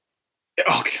with him.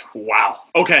 Okay. Wow.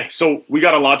 Okay. So we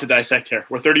got a lot to dissect here.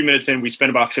 We're 30 minutes in. We spent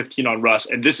about 15 on Russ,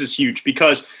 and this is huge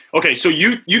because, okay, so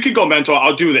you can go mental.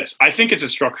 I'll do this. I think it's a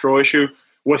structural issue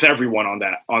with everyone in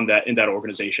that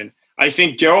organization. I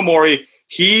think Daryl Morey,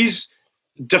 he's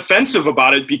defensive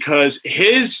about it because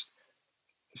his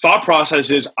thought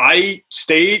process is I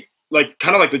stay like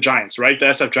kind of like the Giants, right? The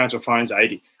SF Giants with fire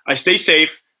anxiety. I stay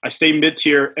safe, I stay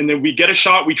mid-tier, and then we get a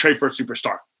shot, we trade for a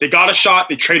superstar. They got a shot,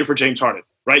 they traded for James Harden,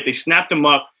 right? They snapped him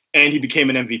up, and he became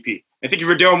an MVP. I think if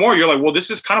you're Daryl Morey, you're like, well, this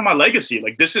is kind of my legacy.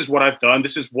 Like, this is what I've done.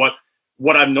 This is what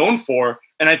I'm known for.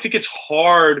 And I think it's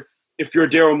hard if you're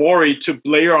Daryl Morey to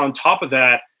layer on top of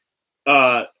that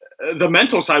the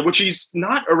mental side, which he's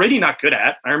already not good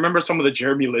at. I remember some of the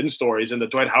Jeremy Lin stories and the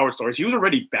Dwight Howard stories. He was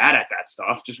already bad at that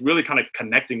stuff, just really kind of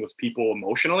connecting with people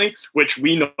emotionally, which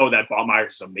we know that Bob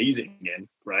Myers is amazing in,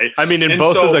 right? I mean, in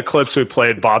both of the clips we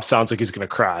played, Bob sounds like he's going to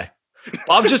cry.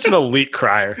 Bob's just an elite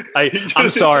crier.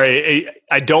 I'm sorry.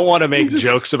 I don't want to make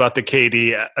jokes about the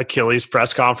KD Achilles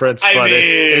press conference, but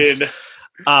it's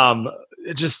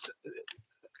just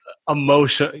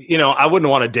emotion. I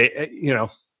wouldn't want to date,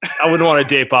 I wouldn't want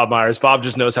to date Bob Myers. Bob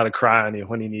just knows how to cry on you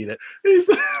when you need it.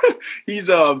 The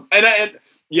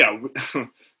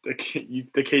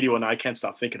KD one, I can't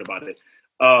stop thinking about it.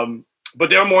 But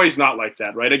Daryl Morey's not like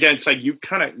that, right? Again, it's like you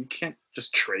can't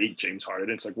just trade James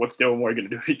Harden. It's like, what's Daryl Morey going to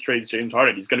do if he trades James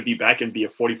Harden? He's going to be back and be a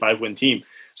 45-win team.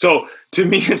 So to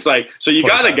me, it's like, so you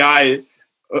 45. Got a guy,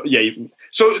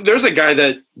 so there's a guy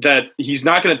that he's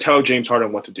not going to tell James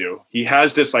Harden what to do. He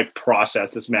has this like process,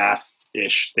 this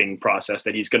math-ish process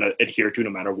that he's going to adhere to no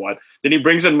matter what. Then he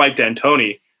brings in Mike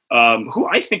D'Antoni, who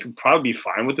I think would probably be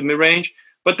fine with the mid-range.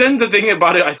 But then the thing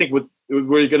about it, I think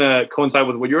we're going to coincide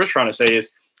with what you're trying to say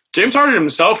is James Harden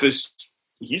himself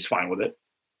he's fine with it.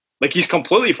 Like, he's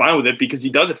completely fine with it because he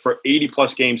does it for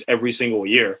 80-plus games every single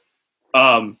year.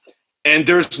 And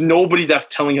there's nobody that's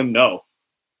telling him no.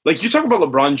 Like, you talk about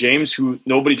LeBron James, who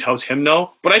nobody tells him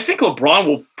no, but I think LeBron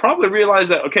will probably realize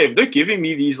that, okay, if they're giving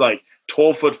me these, like,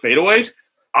 12-foot fadeaways,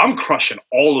 I'm crushing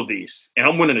all of these, and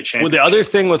I'm winning a championship. Well, the other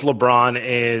thing with LeBron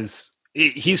is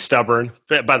he's stubborn.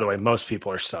 By the way, most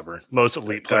people are stubborn. Most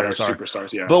elite players are.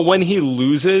 Superstars, yeah. But when he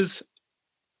loses,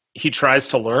 he tries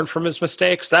to learn from his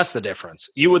mistakes. That's the difference.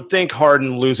 You would think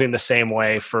Harden losing the same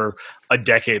way for a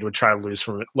decade would try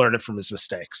to learn it from his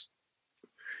mistakes.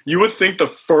 You would think the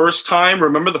first time he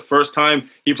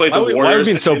played the Warriors. Why are we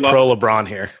being so pro LeBron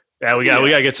here? Yeah, we got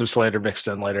to get some slander mixed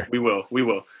in later. We will.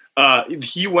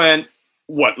 He went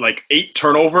like 8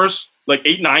 turnovers, like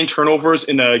 8-9 turnovers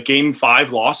in a Game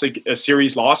 5 loss, a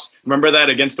series loss. Remember that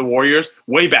against the Warriors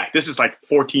way back. This is like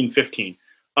 14-15.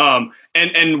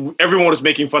 And everyone was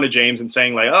making fun of James and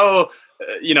saying like,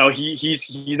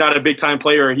 he's not a big time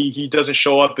player. He doesn't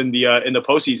show up in the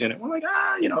postseason. And we're like,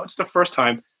 it's the first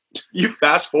time. You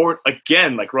fast forward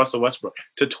again, like Russell Westbrook,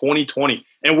 to 2020,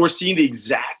 and we're seeing the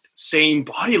exact same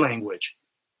body language.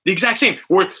 The exact same.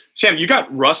 Sam, you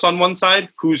got Russ on one side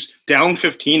who's down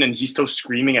 15 and he's still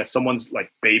screaming at someone's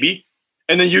like baby.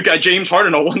 And then you got James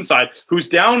Harden on one side who's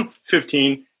down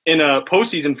 15 in a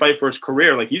postseason fight for his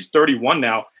career. Like, he's 31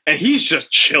 now and he's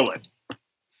just chilling.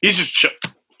 He's just chill.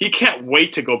 He can't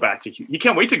wait to go back he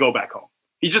can't wait to go back home.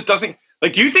 He just doesn't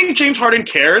like, do you think James Harden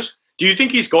cares? Do you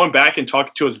think he's going back and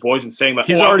talking to his boys and saying like,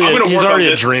 he's already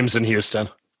at Dreams in Houston?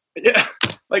 Yeah.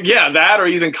 Like, yeah, that, or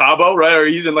he's in Cabo, right? Or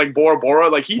he's in like Bora Bora.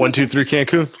 Like, 1, 2, 3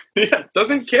 Cancun. Yeah,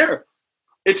 doesn't care.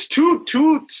 It's two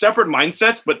separate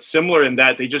mindsets, but similar in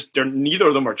that they're neither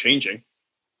of them are changing.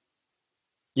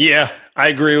 Yeah, I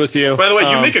agree with you. By the way,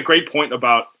 you make a great point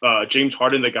about James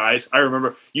Harden, the guys. I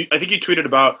remember I think you tweeted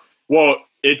about, well,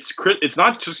 it's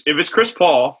not just if it's Chris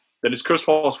Paul, then it's Chris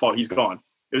Paul's fault. He's gone.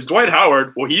 If it's Dwight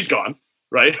Howard, well, he's gone.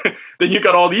 Right? Then you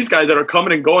got all these guys that are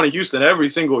coming and going to Houston every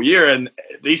single year, and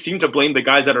they seem to blame the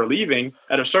guys that are leaving.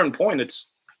 At a certain point,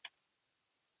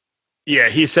 yeah,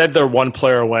 he said they're one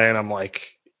player away, and I'm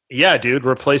like, yeah, dude,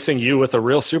 replacing you with a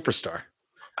real superstar.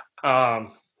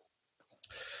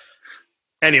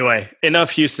 Anyway,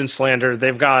 enough Houston slander.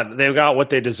 They've got what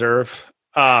they deserve.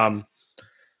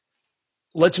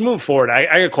 Let's move forward. I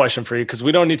got a question for you because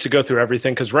we don't need to go through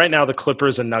everything because right now the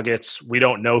Clippers and Nuggets, we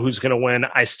don't know who's going to win.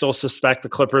 I still suspect the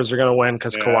Clippers are going to win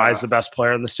because Kawhi is the best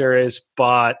player in the series,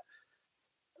 but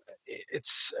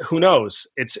who knows?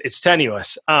 It's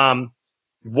tenuous.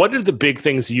 What are the big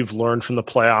things you've learned from the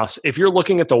playoffs? If you're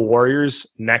looking at the Warriors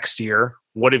next year,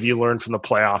 what have you learned from the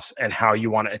playoffs and how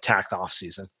you want to attack the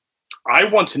offseason? I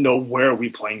want to know, where are we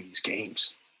playing these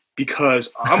games?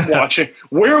 Because I'm watching.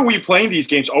 Where are we playing these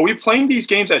games? Are we playing these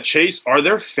games at Chase? Are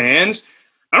there fans?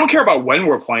 I don't care about when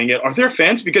we're playing it. Are there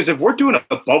fans? Because if we're doing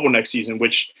a bubble next season,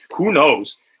 which who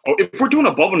knows? If we're doing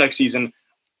a bubble next season,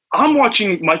 I'm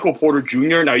watching Michael Porter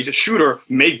Jr. Now, he's a shooter,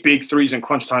 make big threes in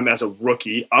crunch time as a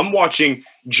rookie. I'm watching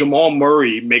Jamal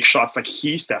Murray make shots like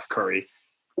he's Steph Curry.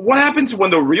 What happens when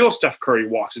the real Steph Curry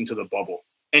walks into the bubble?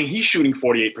 and he's shooting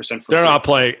 48%. They're not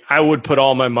playing. I would put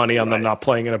all my money on them not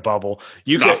playing in a bubble.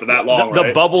 Not for that long,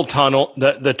 the bubble tunnel,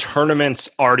 the tournament's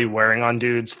already wearing on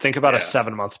dudes. Think about a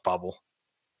 7-month bubble.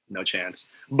 No chance.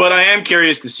 But I am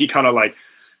curious to see kind of like,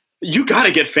 you got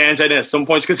to get fans at some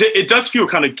points because it does feel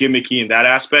kind of gimmicky in that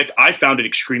aspect. I found it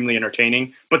extremely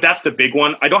entertaining, but that's the big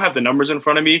one. I don't have the numbers in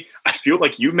front of me. I feel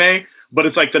like you may, but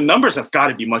it's like the numbers have got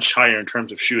to be much higher in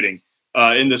terms of shooting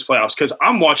in this playoffs because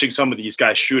I'm watching some of these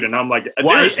guys shoot and I'm like,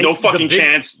 there's no fucking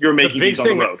chance you're making these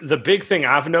on the road. The big thing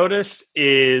I've noticed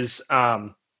is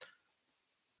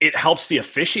it helps the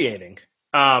officiating.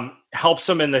 Helps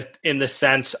them in the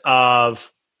sense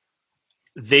of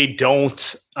they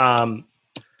don't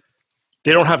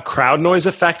have crowd noise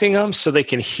affecting them, so they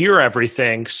can hear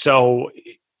everything. So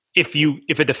if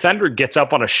a defender gets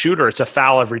up on a shooter, it's a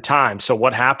foul every time. So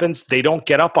what happens? They don't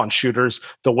get up on shooters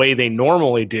the way they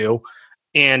normally do.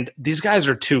 And these guys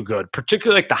are too good,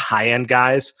 particularly like the high-end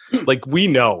guys. Like we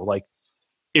know, like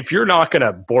if you're not going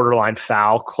to borderline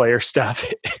foul Clay or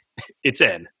Steph, it's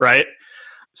in, right?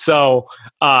 So,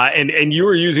 and you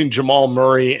were using Jamal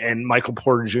Murray and Michael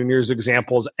Porter Jr. as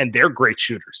examples, and they're great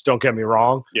shooters. Don't get me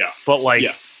wrong. Yeah. But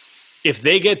if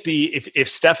they get if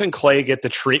Steph and Clay get the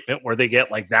treatment where they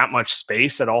get like that much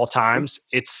space at all times,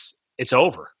 it's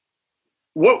over.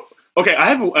 Whoa. Okay.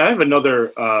 I have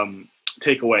another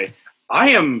takeaway.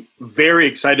 I am very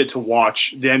excited to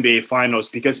watch the NBA Finals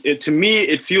because to me,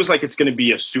 it feels like it's going to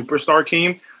be a superstar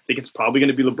team. I think it's probably going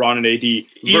to be LeBron and AD.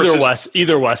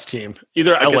 Either West team.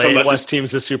 Either LA West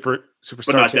team's a superstar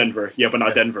but not team. Denver. Yeah, but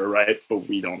not Denver, right? But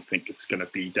we don't think it's going to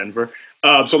be Denver.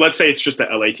 So let's say it's just the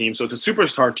LA team. So it's a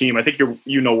superstar team. I think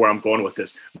you know where I'm going with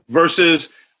this.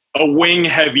 Versus a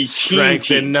wing-heavy Strength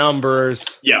team. in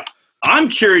numbers. Yeah. I'm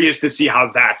curious to see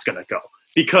how that's going to go.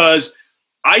 Because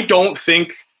I don't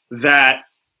think that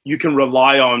you can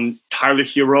rely on Tyler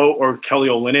Hero or Kelly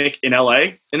Olynyk in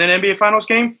LA in an NBA Finals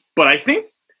game. But I think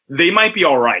they might be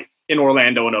all right in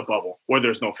Orlando in a bubble where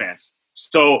there's no fans.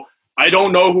 So I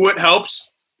don't know who it helps.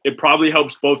 It probably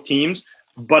helps both teams,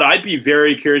 but I'd be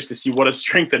very curious to see what a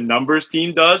strength in numbers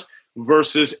team does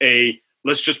versus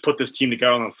let's just put this team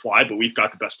together on the fly, but we've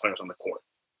got the best players on the court.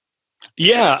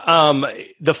 Yeah.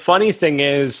 The funny thing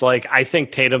is, like, I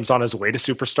think Tatum's on his way to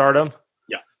superstardom.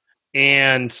 Yeah.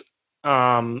 And,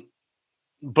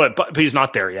 but he's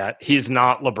not there yet. He's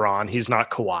not LeBron. He's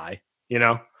not Kawhi, you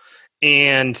know?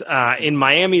 And in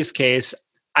Miami's case,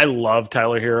 I love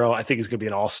Tyler Hero. I think he's going to be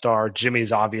an all-star.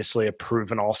 Jimmy's obviously a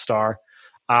proven all-star.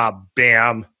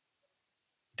 Bam.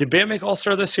 Did Bam make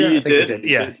all-star this year? I think he did.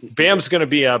 Yeah. Bam's going to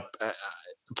be a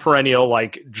perennial,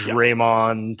 like,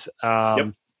 Draymond,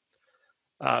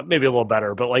 maybe a little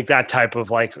better, but like that type of,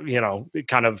 like, you know,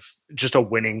 kind of just a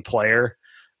winning player.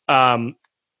 But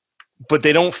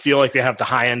they don't feel like they have the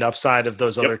high-end upside of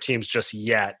those other teams just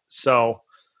yet. So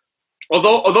 –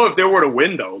 Although if they were to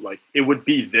win, though, like it would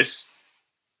be this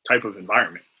type of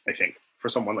environment, I think, for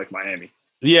someone like Miami.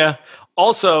 Yeah.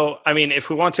 Also, I mean, if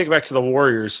we want to take it back to the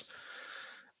Warriors,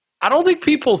 I don't think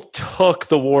people took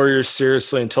the Warriors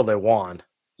seriously until they won,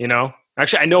 you know?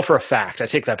 Actually, I know for a fact. I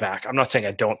take that back. I'm not saying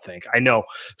I don't think. I know.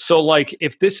 So, like,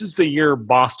 if this is the year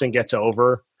Boston gets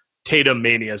over, Tatum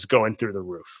mania is going through the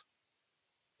roof,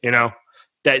 you know?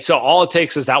 So all it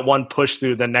takes is that one push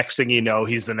through. The next thing you know,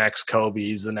 he's the next Kobe.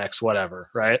 He's the next whatever,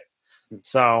 right?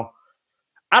 So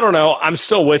I don't know. I'm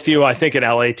still with you. I think an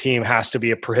LA team has to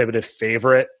be a prohibitive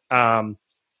favorite. The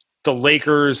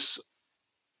Lakers,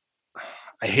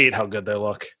 I hate how good they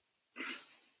look.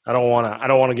 I don't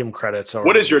want to give them credit. So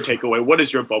what is your takeaway? What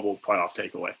is your bubble playoff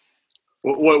takeaway?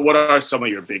 What are some of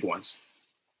your big ones?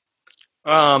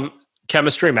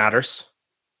 Chemistry matters.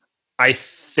 I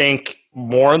think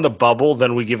more in the bubble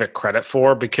than we give it credit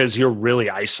for because you're really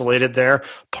isolated there.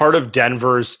 Part of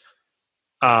Denver's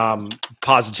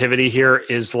positivity here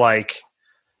is like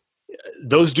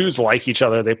those dudes like each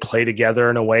other. They play together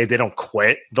in a way. They don't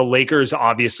quit. The Lakers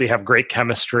obviously have great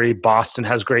chemistry. Boston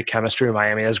has great chemistry.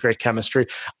 Miami has great chemistry.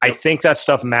 I think that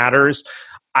stuff matters.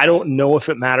 I don't know if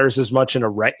it matters as much in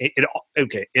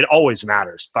it always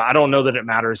matters, but I don't know that it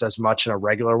matters as much in a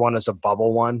regular one as a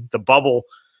bubble one. The bubble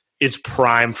is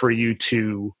prime for you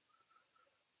to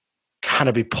kind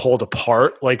of be pulled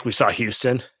apart like we saw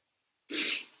Houston.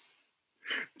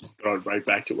 Just throw it right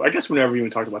back to, I guess we never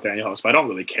even talked about Daniel House, but I don't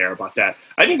really care about that.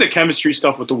 I think the chemistry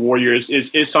stuff with the Warriors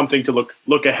is something to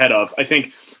look ahead of. I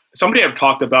think somebody had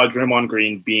talked about Draymond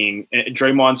Green being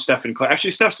Draymond, Steph, and Clay.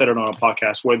 Actually, Steph said it on a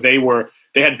podcast where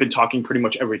they had been talking pretty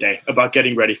much every day about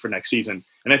getting ready for next season.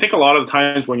 And I think a lot of the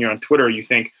times when you're on Twitter, you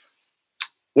think,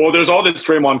 well, there's all this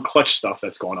Draymond clutch stuff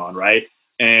that's going on, right?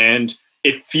 And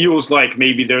it feels like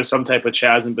maybe there's some type of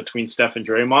chasm between Steph and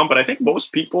Draymond. But I think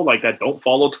most people like that don't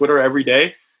follow Twitter every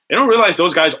day, they don't realize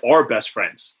those guys are best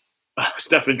friends,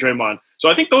 Steph and Draymond. So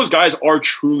I think those guys are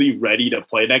truly ready to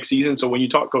play next season. So when you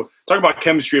talk about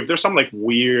chemistry, if there's some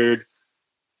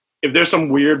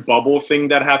weird bubble thing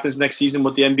that happens next season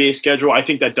with the NBA schedule, I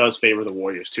think that does favor the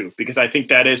Warriors too, because I think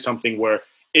that is something where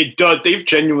it does. They've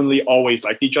genuinely always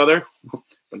liked each other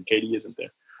when KD isn't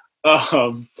there.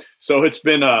 So it's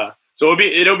been so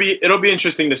it'll be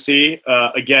interesting to see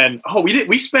again. Oh,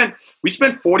 we spent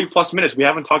 40 plus minutes. We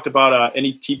haven't talked about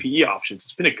any TPE options.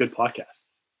 It's been a good podcast.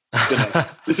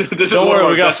 This Don't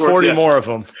worry, we got 40 more of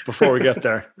them before we get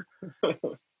there.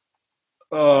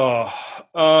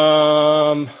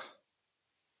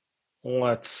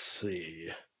 Let's see.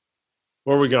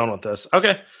 Where are we going with this?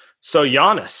 Okay, so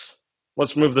Giannis.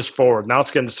 Let's move this forward. Now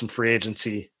let's get into some free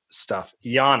agency stuff.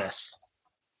 Giannis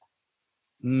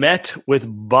met with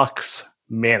Bucks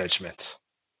management.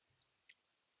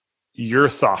 Your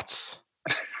thoughts?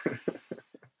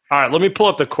 All right, let me pull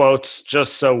up the quotes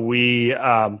just so we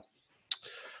don't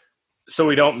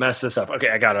mess this up. Okay,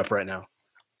 I got it up right now.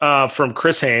 From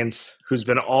Chris Haynes, who's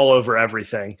been all over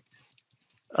everything.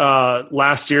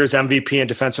 Last year's MVP and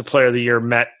Defensive Player of the Year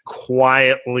met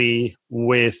quietly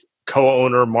with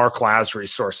co-owner Mark Lasry,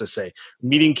 sources say.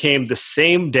 Meeting came the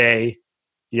same day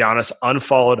Giannis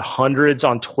unfollowed hundreds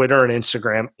on Twitter and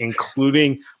Instagram,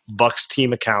 including Bucks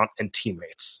team account and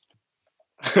teammates.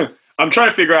 I'm trying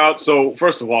to figure out. So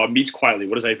first of all, it meets quietly.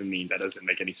 What does that even mean? That doesn't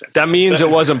make any sense. That means it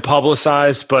wasn't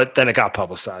publicized, but then it got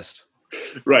publicized.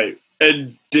 Right.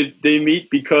 And did they meet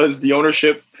because the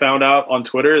ownership found out on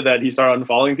Twitter that he started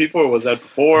unfollowing people, or was that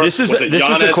before? This is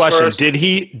the question. First? Did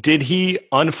he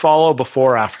unfollow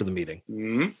before or after the meeting?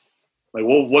 Mm-hmm. Like,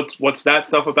 well, what's that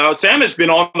stuff about? Sam has been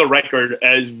on the record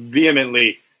as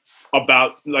vehemently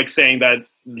about saying that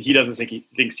he doesn't think he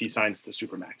thinks he signs the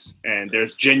Supermax, and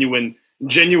there's genuine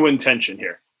tension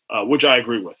here, which I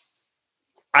agree with.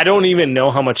 I don't even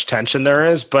know how much tension there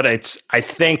is, but I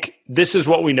think this is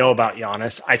what we know about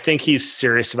Giannis. I think he's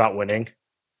serious about winning.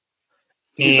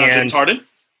 He's not James Harden?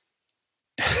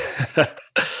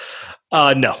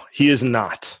 No, he is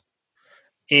not.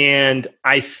 And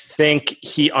I think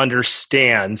he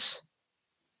understands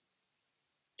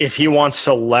if he wants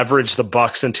to leverage the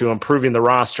Bucks into improving the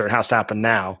roster, it has to happen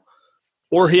now,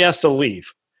 or he has to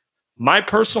leave. My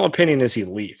personal opinion is he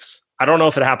leaves. I don't know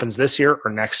if it happens this year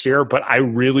or next year, but I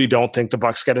really don't think the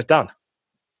Bucks get it done.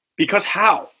 Because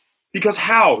how?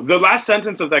 The last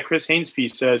sentence of that Chris Haynes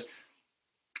piece says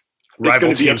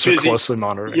rival teams are closely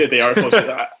monitoring. Yeah, they are closely.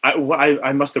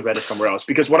 I must have read it somewhere else,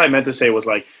 because what I meant to say was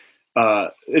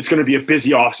it's going to be a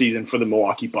busy offseason for the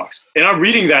Milwaukee Bucks. And I'm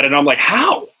reading that and I'm like,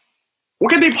 how? What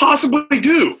can they possibly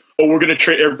do? Oh, we're going to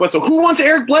trade Eric Bledsoe. Who wants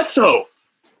Eric Bledsoe?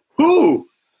 Who?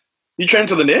 You trade him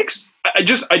to the Knicks?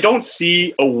 I don't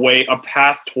see a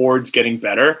path towards getting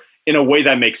better in a way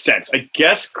that makes sense. I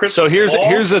guess Chris Paul. So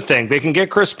here's the thing. They can get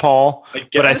Chris Paul,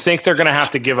 but I think they're going to have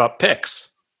to give up picks.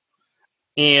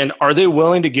 And are they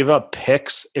willing to give up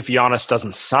picks if Giannis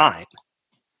doesn't sign?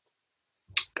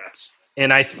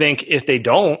 And I think if they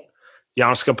don't,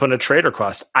 Giannis can put in a trade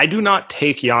request. I do not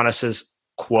take Giannis's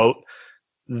quote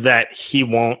that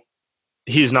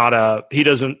he's not going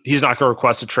to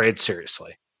request a trade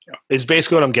seriously. Yeah. Is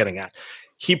basically what I'm getting at.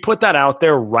 He put that out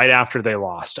there right after they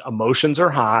lost. Emotions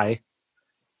are high.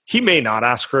 He may not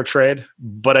ask for a trade,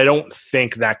 but I don't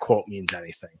think that quote means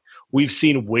anything. We've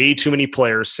seen way too many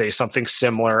players say something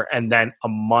similar, and then a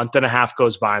month and a half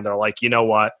goes by and they're like, you know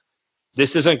what?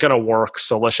 This isn't going to work,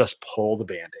 so let's just pull the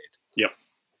Band-Aid.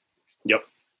 Yep.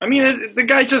 I mean, the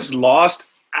guy just lost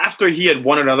after he had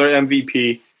won another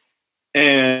MVP,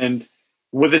 and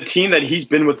with a team that he's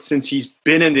been with since he's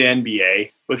been in the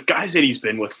NBA, with guys that he's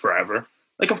been with forever.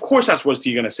 Of course that's what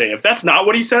he's going to say. If that's not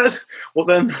what he says, well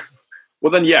then,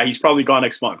 yeah, he's probably gone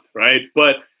next month, right?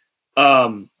 But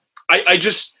I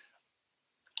just,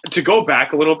 to go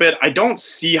back a little bit, I don't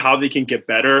see how they can get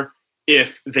better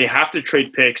if they have to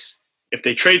trade picks. If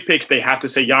they trade picks, they have to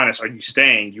say, Giannis, are you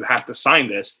staying? You have to sign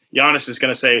this. Giannis is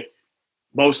going to say,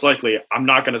 most likely, I'm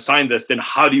not going to sign this. Then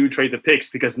how do you trade the picks?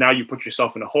 Because now you put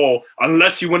yourself in a hole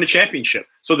unless you win a championship.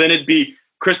 So then it'd be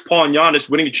Chris Paul and Giannis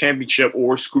winning a championship, or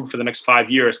we're screwed for the next 5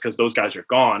 years because those guys are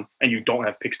gone and you don't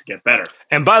have picks to get better.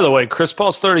 And by the way, Chris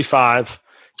Paul's 35.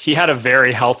 He had a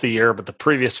very healthy year, but the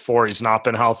previous 4, he's not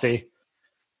been healthy.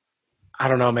 I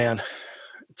don't know, man.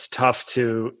 It's tough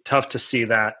to see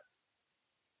that.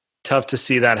 Tough to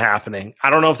see that happening. I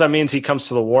don't know if that means he comes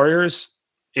to the Warriors.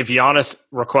 If Giannis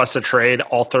requests a trade,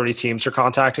 all 30 teams are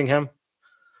contacting him.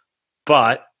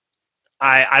 But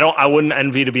I wouldn't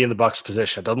envy to be in the Bucks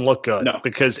position. It doesn't look good. No.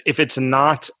 Because if it's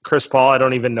not Chris Paul, I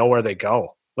don't even know where they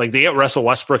go. Like, they get Russell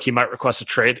Westbrook, he might request a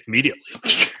trade immediately.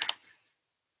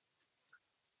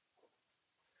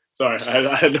 Sorry,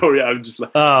 I had no. I'm just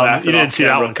laughing. You didn't see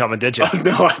that one coming, did you?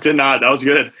 No, I did not. That was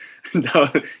good. No,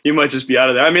 you might just be out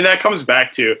of there. I mean, that comes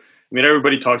back to. I mean,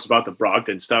 everybody talks about the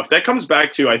Brogdon stuff. That comes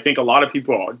back to. I think a lot of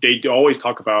people they always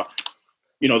talk about.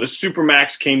 The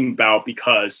Supermax came about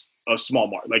because of small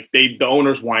market. Like the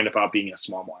owners whined about being a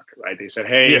small market, right? They said,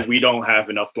 "Hey, we don't have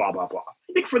enough." Blah blah blah.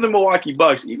 I think for the Milwaukee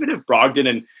Bucks, even if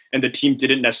Brogdon and the team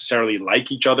didn't necessarily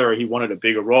like each other or he wanted a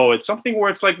bigger role, it's something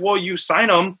where it's like, well, you sign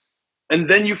him. And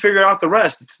then you figure out the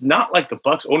rest. It's not like the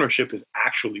Bucks ownership is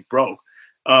actually broke.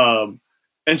 And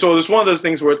so it's one of those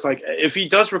things where it's like, if he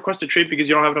does request a trade because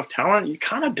you don't have enough talent, you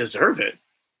kind of deserve it.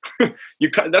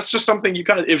 That's just something you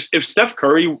kind of, if Steph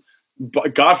Curry,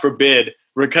 God forbid,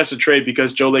 requests a trade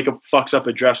because Joe Lacob fucks up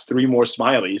and drafts 3 more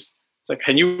Smileys, it's like,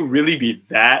 can you really be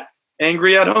that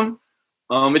angry at him?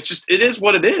 It is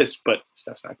what it is, but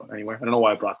Steph's not going anywhere. I don't know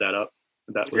why I brought that up.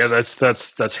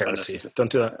 That's heresy. Don't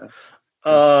do that.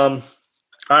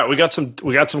 All right, we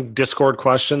got some Discord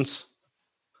questions.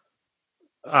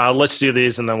 Let's do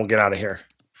these and then we'll get out of here.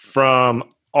 From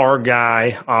our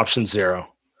guy, Option 0.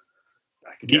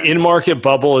 The in-market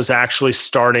bubble is actually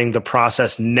starting the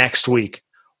process next week.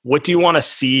 What do you want to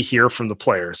see here from the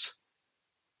players?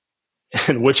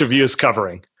 And which of you is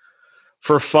covering?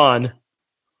 For fun,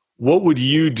 what would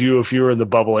you do if you were in the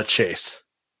bubble at Chase?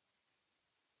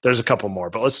 There's a couple more,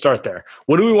 but let's start there.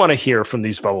 What do we want to hear from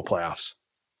these bubble playoffs?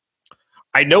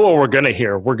 I know what we're going to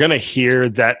hear. We're going to hear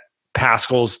that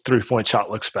Pascal's 3-point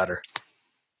shot looks better.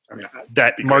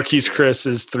 That Marquise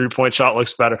Chris's 3-point shot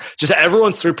looks better. Just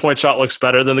everyone's 3-point shot looks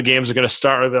better. Then the games are going to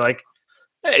start and be like,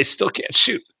 hey, still can't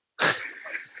shoot.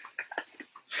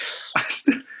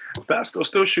 Pascal's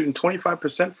still shooting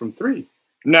 25% from 3.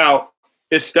 Now,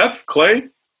 is Steph, Clay,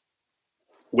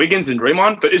 Wiggins, and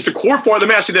Draymond, is the core 4, let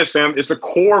me ask you this, Sam, is the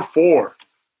core 4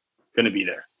 going to be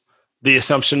there? The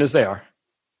assumption is they are.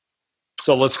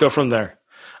 So let's go from there.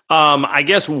 I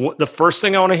guess the first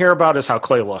thing I want to hear about is how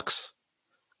Clay looks.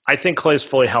 I think Clay's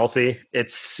fully healthy.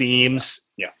 It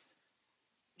seems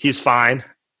he's fine.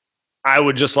 I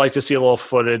would just like to see a little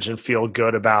footage and feel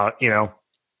good about,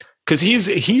 because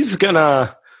he's going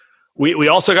to – we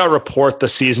also got to report the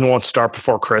season won't start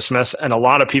before Christmas, and a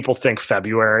lot of people think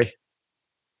February.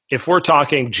 If we're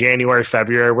talking January,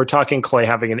 February, we're talking Clay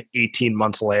having an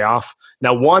 18-month layoff.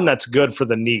 Now, 1, that's good for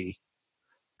the knee.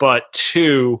 But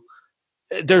 2,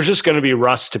 there's just going to be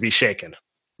rust to be shaken.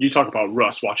 You talk about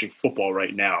rust watching football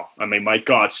right now. I mean, my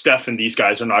God, Steph and these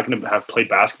guys are not going to have played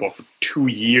basketball for 2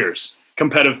 years.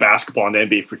 Competitive basketball in the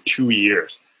NBA for 2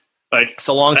 years. It's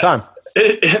a long time.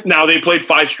 Now they played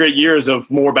 5 straight years of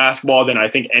more basketball than I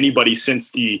think anybody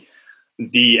since the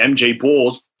MJ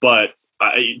Bulls. But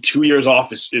 2 years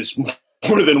off is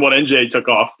more than what MJ took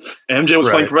off. And MJ was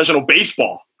playing professional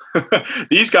baseball.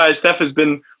 These guys, Steph has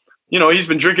been. He's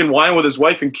been drinking wine with his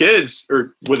wife and kids,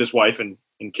 or with his wife and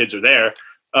kids are there.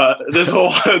 This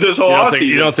whole offseason.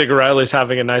 You don't think Riley's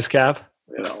having a nice calf?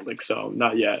 I don't think so.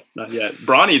 Not yet.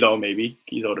 Bronny though, maybe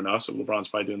he's old enough, so LeBron's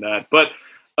probably doing that. But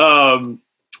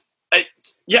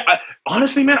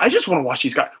honestly, man, I just want to watch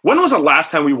these guys. When was the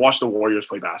last time we watched the Warriors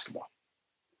play basketball?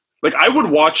 Like I would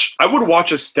watch a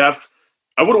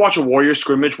Warriors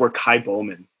scrimmage where Kai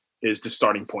Bowman is the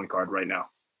starting point guard right now.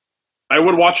 I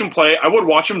would watch him play. I would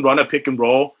watch him run a pick and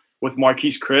roll with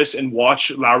Marquise Chris and watch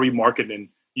Lowry Markkanen,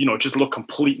 just look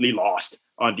completely lost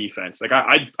on defense. Like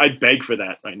I beg for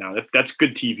that right now. That's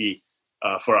good TV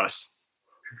for us.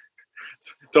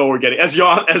 That's all we're getting. As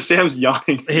Sam's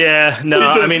yawning. Yeah, no,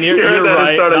 I mean you're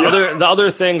right. The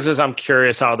other things is I'm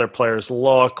curious how other players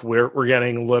look. We're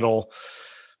getting little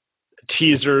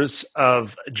teasers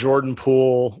of Jordan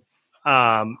Poole,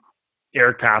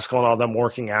 Eric Pascal, and all them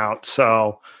working out.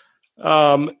 So.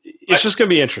 It's just going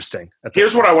to be interesting.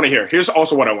 Here's what I want to hear. Here's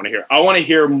also what I want to hear. I want to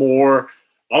hear more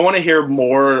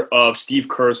of Steve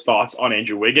Kerr's thoughts on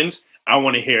Andrew Wiggins. I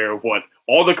want to hear what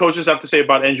all the coaches have to say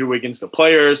about Andrew Wiggins, the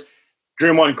players,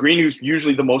 Draymond Green, who's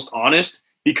usually the most honest,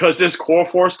 because this core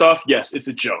 4 stuff, yes, it's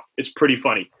a joke. It's pretty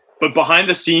funny. But behind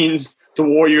the scenes, the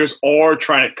Warriors are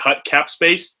trying to cut cap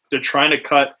space. They're trying to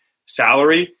cut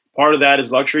salary. Part of that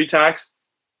is luxury tax.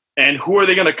 And who are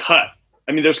they going to cut?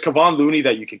 I mean, there's Kevon Looney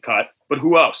that you could cut, but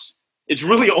who else? It's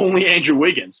really only Andrew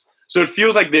Wiggins. So it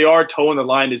feels like they are toeing the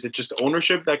line. Is it just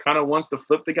ownership that kind of wants to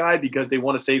flip the guy because they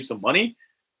want to save some money?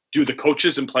 do the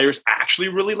coaches and players actually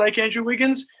really like Andrew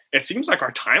Wiggins? It seems like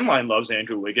our timeline loves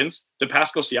Andrew Wiggins. The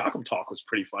Pascal Siakam talk was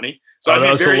pretty funny. So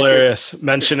that was hilarious.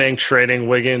 Mentioning trading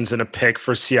Wiggins and a pick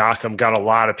for Siakam got a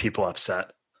lot of people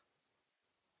upset.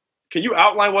 Can you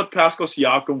outline what Pascal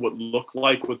Siakam would look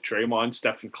like with Draymond,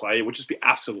 Steph, and Clay? It would just be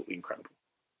absolutely incredible.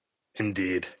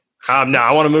 Indeed. Now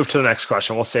I want to move to the next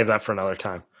question. We'll save that for another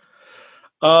time.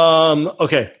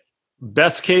 Okay.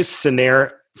 Best case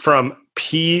scenario from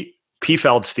P.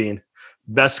 Feldstein.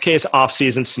 Best case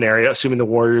offseason scenario, assuming the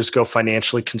Warriors go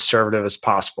financially conservative as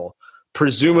possible.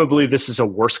 Presumably, this is a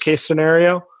worst case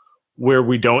scenario where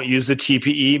we don't use the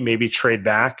TPE, maybe trade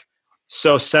back.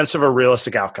 So, sense of a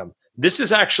realistic outcome. This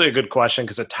is actually a good question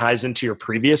because it ties into your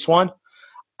previous one.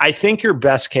 I think your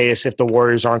best case, if the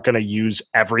Warriors aren't going to use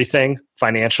everything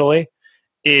financially,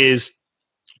 is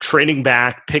trading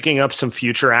back, picking up some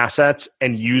future assets,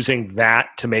 and using that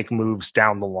to make moves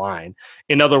down the line.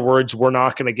 In other words, we're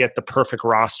not going to get the perfect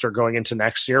roster going into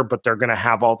next year, but they're going to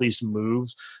have all these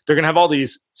moves. They're going to have all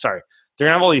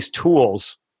these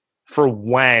tools for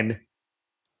when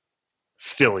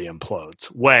Philly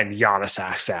implodes, when Giannis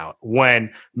acts out,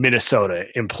 when Minnesota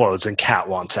implodes and Cat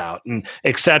wants out, and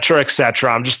et cetera, et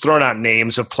cetera. I'm just throwing out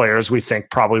names of players we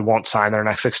think probably won't sign their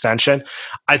next extension.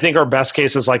 I think our best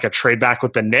case is like a trade back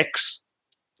with the Knicks,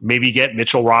 maybe get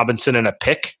Mitchell Robinson and a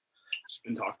pick. It's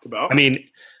been talked about. I mean,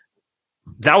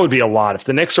 that would be a lot. If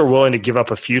the Knicks are willing to give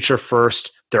up a future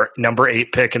first, their number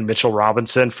 8 pick and Mitchell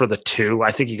Robinson for the 2,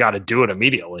 I think you got to do it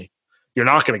immediately. You're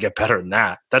not going to get better than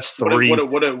that. That's 3.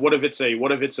 What if it's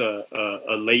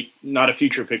a late, not a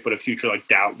future pick, but a future like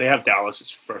Dallas? They have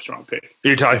Dallas's first round pick.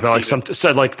 You're talking about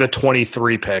like the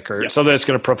 23 pick or something that's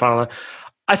going to profile.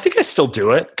 I think I still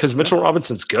do it because Mitchell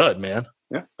Robinson's good, man.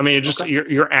 Yeah. I mean,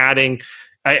 you're adding.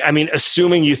 I mean,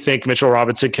 assuming you think Mitchell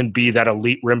Robinson can be that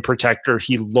elite rim protector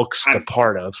he looks the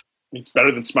part of. It's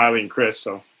better than Smiley and Chris,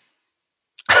 so.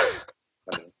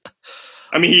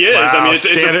 I mean, he is. Wow, I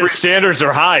mean, standards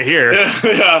are high here.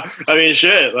 Yeah. I mean,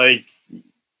 shit. Like,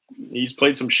 he's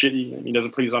played some shitty. He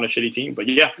doesn't play on a shitty team, but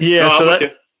yeah. Yeah. No,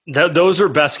 so those are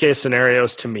best case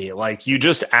scenarios to me. Like, you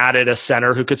just added a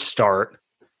center who could start.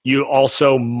 You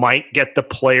also might get the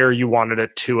player you wanted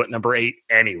at 2 at number 8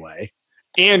 anyway,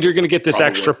 and you're going to get this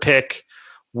extra pick,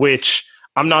 which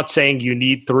I'm not saying you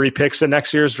need 3 picks in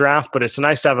next year's draft, but it's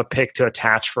nice to have a pick to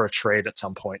attach for a trade at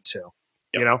some point too.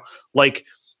 Yep. You know, like.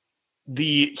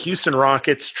 The Houston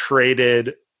Rockets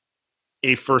traded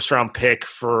a first-round pick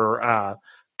for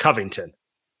Covington.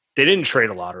 They didn't trade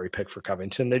a lottery pick for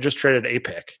Covington. They just traded a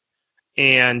pick.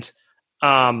 And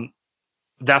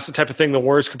that's the type of thing the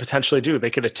Warriors could potentially do.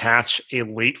 They could attach a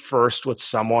late first with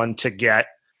someone to get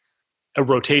a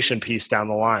rotation piece down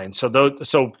the line.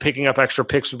 So picking up extra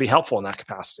picks would be helpful in that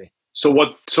capacity. So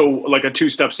like a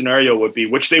 2-step scenario would be,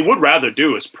 which they would rather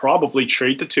do, is probably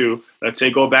trade the 2. Let's say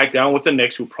go back down with the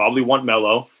Knicks, who probably want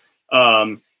Melo.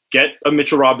 Get a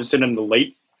Mitchell Robinson in the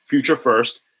late future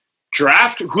first.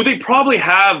 Draft who they probably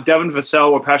have Devin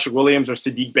Vassell or Patrick Williams or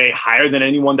Sadiq Bey higher than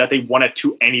anyone that they want at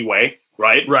 2 anyway,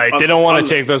 right? Right. They don't want to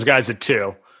take those guys at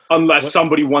 2. Unless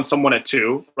somebody wants someone at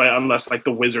 2, right? Unless like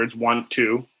the Wizards want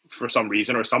 2 for some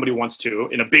reason, or somebody wants 2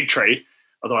 in a big trade.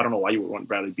 Although I don't know why you would want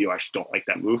Bradley Beal. I actually don't like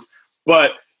that move.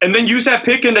 And then use that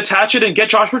pick and attach it and get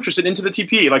Josh Richardson into the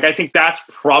TPE. Like, I think that's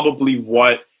probably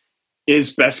what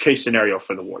is best case scenario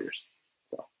for the Warriors.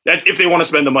 So that's if they want to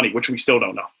spend the money, which we still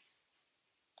don't know.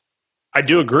 I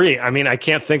do agree. I mean, I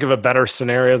can't think of a better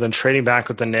scenario than trading back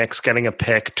with the Knicks, getting a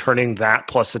pick, turning that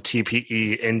plus a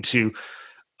TPE into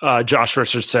Josh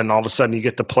Richardson. All of a sudden you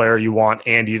get the player you want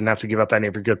and you didn't have to give up any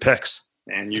of your good picks.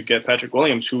 And you get Patrick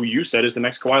Williams, who you said is the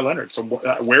next Kawhi Leonard. So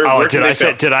did I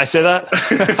say that?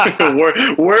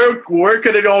 where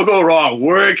could it all go wrong?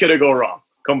 Where could it go wrong?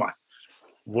 Come on.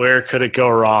 Where could it go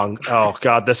wrong? Oh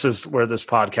God, this is where this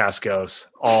podcast goes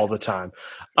all the time.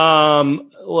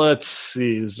 Let's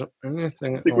see. Is there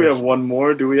anything? I think we have one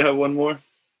more. Do we have one more?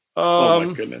 Oh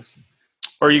my goodness.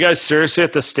 Are you guys seriously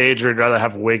at the stage where you'd rather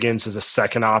have Wiggins as a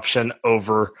second option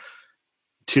over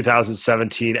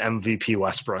 2017 MVP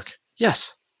Westbrook?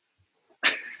 Yes.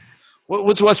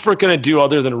 What's Westbrook going to do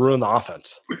other than ruin the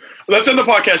offense? Let's end the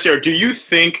podcast here. Do you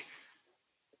think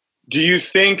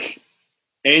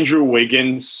Andrew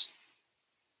Wiggins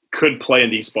could play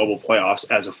in these bubble playoffs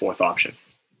as a 4th option?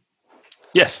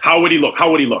 Yes. How would he look?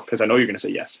 Because I know you're going to say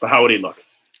yes, but how would he look?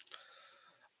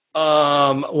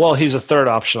 Well, he's a 3rd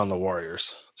option on the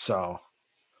Warriors, so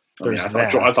there's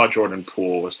that. I thought Jordan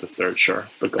Poole was the 3rd, sure,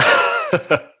 but go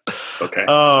ahead. Okay.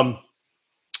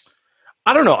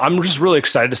 I don't know. I'm just really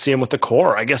excited to see him with the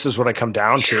core, I guess is what I come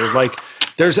down to. Like,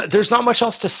 there's not much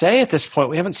else to say at this point.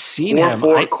 We haven't seen him.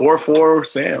 Core 4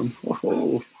 Sam.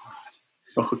 Oh.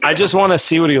 I just want to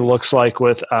see what he looks like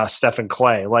with Steph and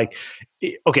Clay. Like,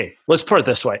 okay, let's put it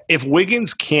this way. If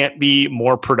Wiggins can't be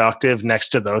more productive next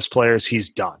to those players, he's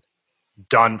done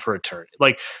for eternity.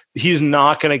 Like, he's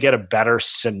not going to get a better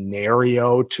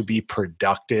scenario to be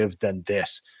productive than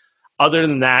this. Other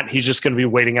than that, he's just going to be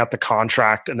waiting out the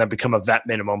contract and then become a vet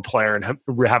minimum player and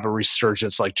have a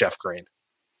resurgence like Jeff Green.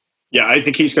 Yeah, I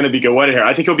think he's going to be good. What here?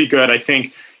 I think he'll be good. I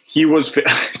think he was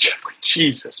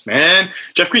Jesus, man.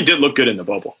 Jeff Green did look good in the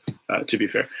bubble, to be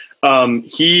fair.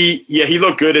 He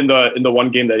looked good in the one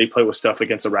game that he played with Steph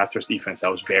against the Raptors defense.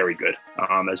 That was very good,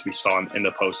 as we saw in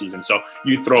the postseason. So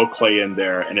you throw Clay in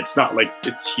there, and it's not like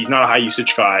he's not a high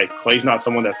usage guy. Clay's not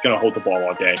someone that's going to hold the ball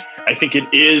all day. I think it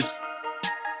is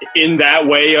in that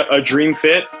way a dream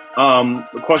fit.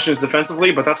 The question is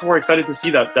defensively, but that's why we're excited to see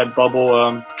that bubble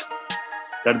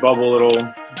little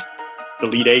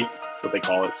Elite Eight. That's what they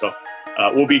call it. So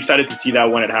we'll be excited to see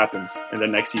that when it happens in the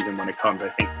next season when it comes. I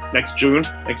think next June.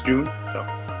 So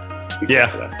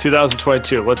yeah,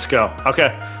 2022. Let's go.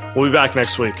 Okay, we'll be back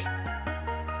next week.